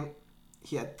 First game,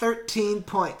 he had 13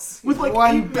 points. With like 1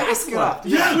 8 minutes basket left. up.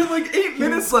 Yeah, with like 8 He was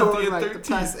minutes left. He scoring, had like 13. the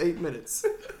past 8 minutes.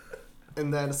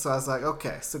 And then, so I was like,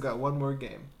 okay, still got 1 more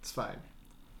game. It's fine.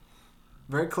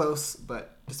 Very close,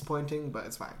 but disappointing, but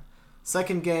it's fine.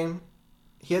 Second game,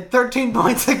 he had 13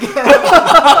 points again.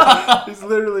 He's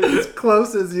literally as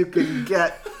close as you can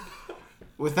get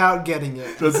without getting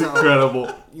it. That's So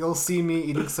incredible. You'll see me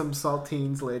eating some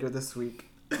saltines later this week.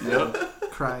 Yep.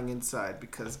 Crying inside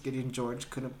because Gideon George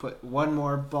couldn't put 1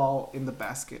 more ball in the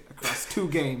basket across 2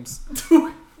 games.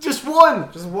 Just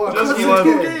 1. Just one. Just Just one.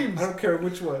 2 games. I don't care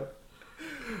which one.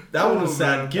 That one Oh, was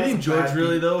sad. man, Gideon that's a George bad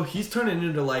really beat. though, he's turning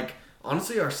into like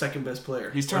honestly our second best player.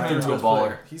 He's turned Our into a best baller.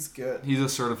 player. He's good. He's a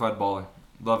certified baller.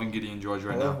 Loving Gideon George I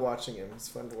right love now. watching him. It's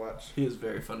fun to watch. He is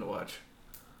very fun to watch.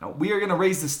 Now, we are going to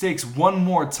raise the stakes one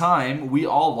more time. We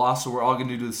all lost, so we're all going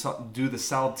to do the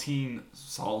Saltine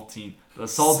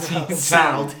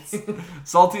Challenge.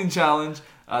 Saltine Challenge.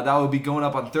 That will be going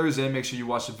up on Thursday. Make sure you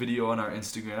watch the video on our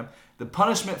Instagram. The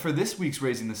punishment for this week's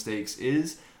Raising the Stakes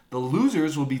is the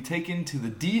losers will be taken to the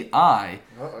DI,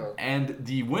 Uh-oh. and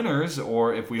the winners,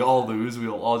 or if we all lose,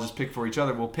 we'll all just pick for each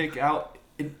other. We'll pick out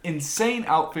an insane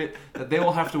outfit that they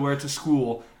will have to wear to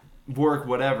school, work,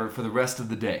 whatever, for the rest of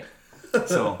the day.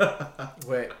 So,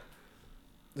 Wait.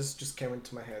 This just came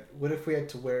into my head. What if we had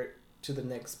to wear it to the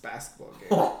next basketball game?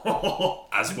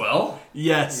 as well?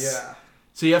 Yes. Yeah.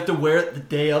 So you have to wear it the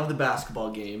day of the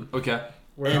basketball game Okay.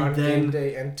 We're And on then- game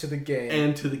day and to the game.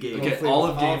 and to the game. Okay, Hopefully all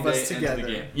with of all game of us day and to the together.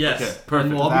 game. Yes. Okay, perfect.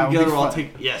 And we'll all That be would be together. I'll fun.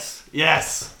 take. Yes.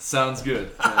 Yes. Sounds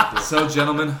good. So,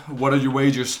 gentlemen, what are your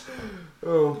wagers?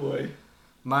 Oh boy.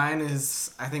 Mine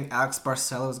is, I think Alex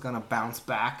Barcelo is going to bounce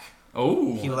back.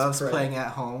 Oh, He loves great. playing at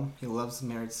home. He loves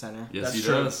Marriott Center. yes, That's he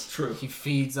true. does. True. He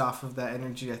feeds off of that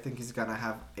energy. I think he's going to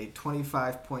have a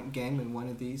 25-point game in one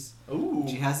of these, Ooh.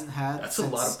 which he hasn't had That's a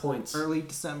since lot of points. early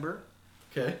December.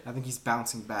 Okay. I think he's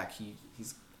bouncing back.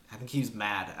 I think he was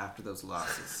mad after those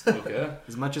losses. Okay.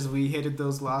 As much as we hated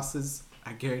those losses,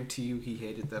 I guarantee you he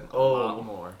hated them a Oh. lot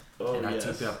more. Oh And I yes.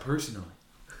 took that personally.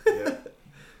 Yeah.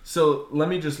 So let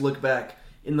me just look back.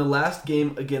 In the last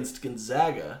game against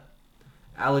Gonzaga,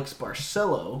 Alex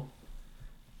Barcelo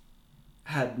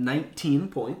had 19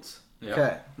 points Yeah.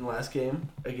 Okay. in the last game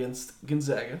against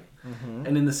Gonzaga. Mm-hmm.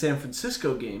 And in the San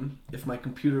Francisco game, if my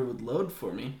computer would load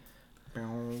for me,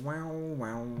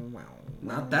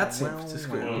 not that San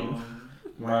Francisco game,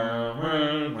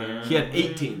 he had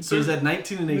 18. So he's at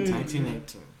 19 and 18.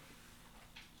 19-18.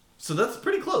 So that's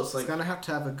pretty close. He's Like, gonna have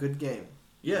to have a good game,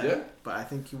 yeah. but I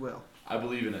think he will. I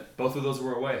believe in it. Both of those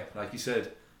were away. Like you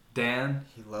said, Dan,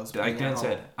 He loves like playing Dan at home.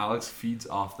 said, Alex feeds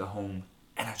off the home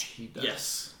energy. He does.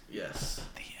 Yes. Yes.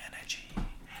 The energy.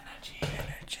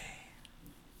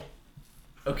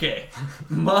 Okay.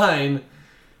 Mine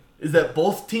is that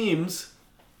both teams,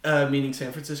 meaning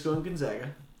San Francisco and Gonzaga,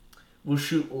 will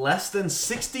shoot less than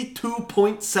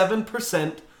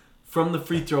 62.7% from the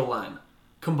free throw line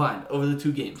combined over the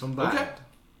two games. Combined. Okay.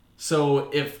 So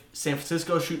if San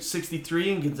Francisco shoots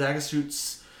 63 and Gonzaga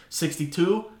shoots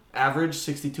 62, average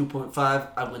 62.5,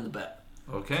 I win the bet.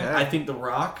 Okay. Okay. I think the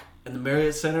Rock and the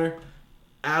Marriott Center,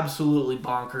 absolutely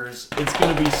bonkers. It's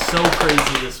going to be so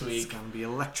crazy this It's week. gonna be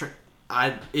electric.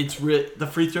 The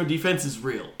free throw defense is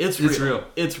real. It's real.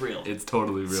 It's real. It's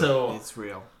totally real. So It's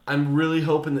real. I'm really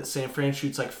hoping that San Fran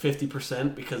shoots like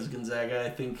 50% because Gonzaga, I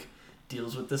think,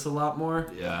 deals with this a lot more.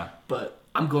 yeah. But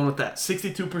I'm going with that.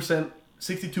 62%,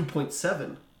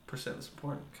 62.7% is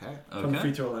important Okay. from the free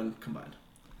Okay. throw line combined.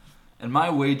 And my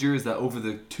wager is that over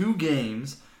the two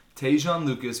games, Tajon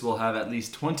Lucas will have at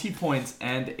least 20 points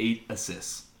and 8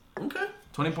 assists. Okay.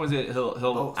 20 points, he'll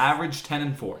Both. average 10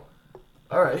 and 4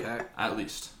 All right. Okay. at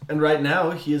least. And right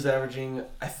now he is averaging,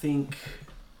 I think,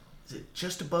 is it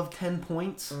just above 10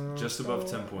 points? Just above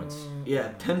 10 points.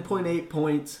 Yeah, 10.8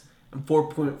 points and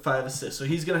 4.5 assists. So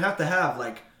he's going to have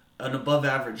like an above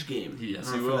average game. Yes,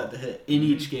 in he order for will. that to hit in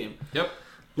each game. Yep.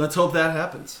 Let's hope that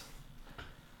happens.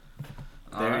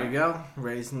 There you go.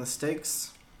 Raising the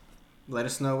stakes. Let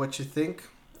us know what you think.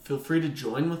 Feel free to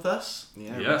join with us.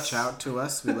 Yeah, Yes. reach out to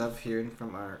us. We love hearing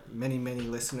from our many, many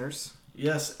listeners.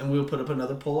 Yes, and we'll put up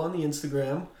another poll on the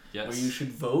Instagram Yes. where you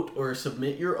should vote or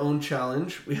submit your own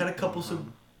challenge. We had a couple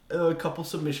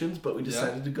submissions, but we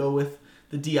decided to go with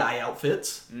the DI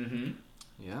outfits. Mm-hmm.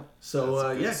 Yep. So That's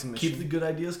a good yeah, submission. keep the good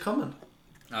ideas coming.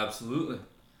 Absolutely.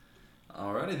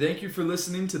 Alrighty, thank you for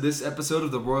listening to this episode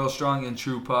of the Royal Strong and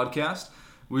True podcast.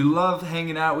 We love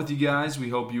hanging out with you guys. We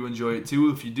hope you enjoy it too.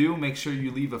 If you do, make sure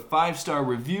you leave a 5-star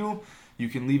review. You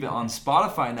can leave it on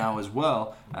Spotify now as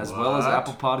well as What?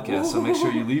 Apple Podcasts. So make sure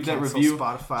you leave that Cancel review,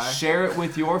 Spotify. share it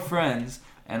with your friends,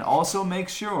 and also make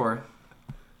sure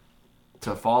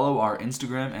to follow our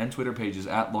Instagram and Twitter pages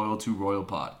at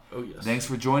Loyal2RoyalPod. Oh yes. Thanks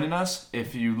for joining us.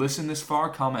 If you listen this far,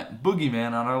 comment Boogeyman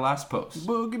on our last post.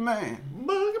 Boogeyman.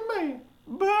 Boogeyman.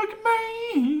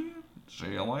 Boogeyman.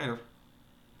 See you later.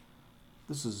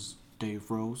 This is Dave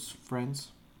Rose, friends.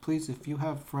 Please, if you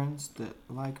have friends that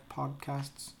like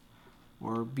podcasts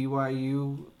or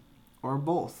BYU or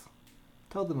both,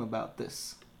 tell them about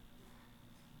this.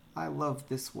 I love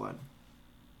this one.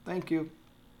 Thank you.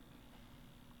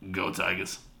 Go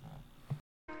Tigers.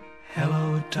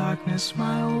 Hello, darkness,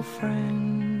 my old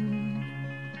friend.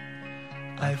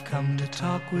 I've come to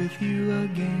talk with you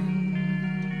again.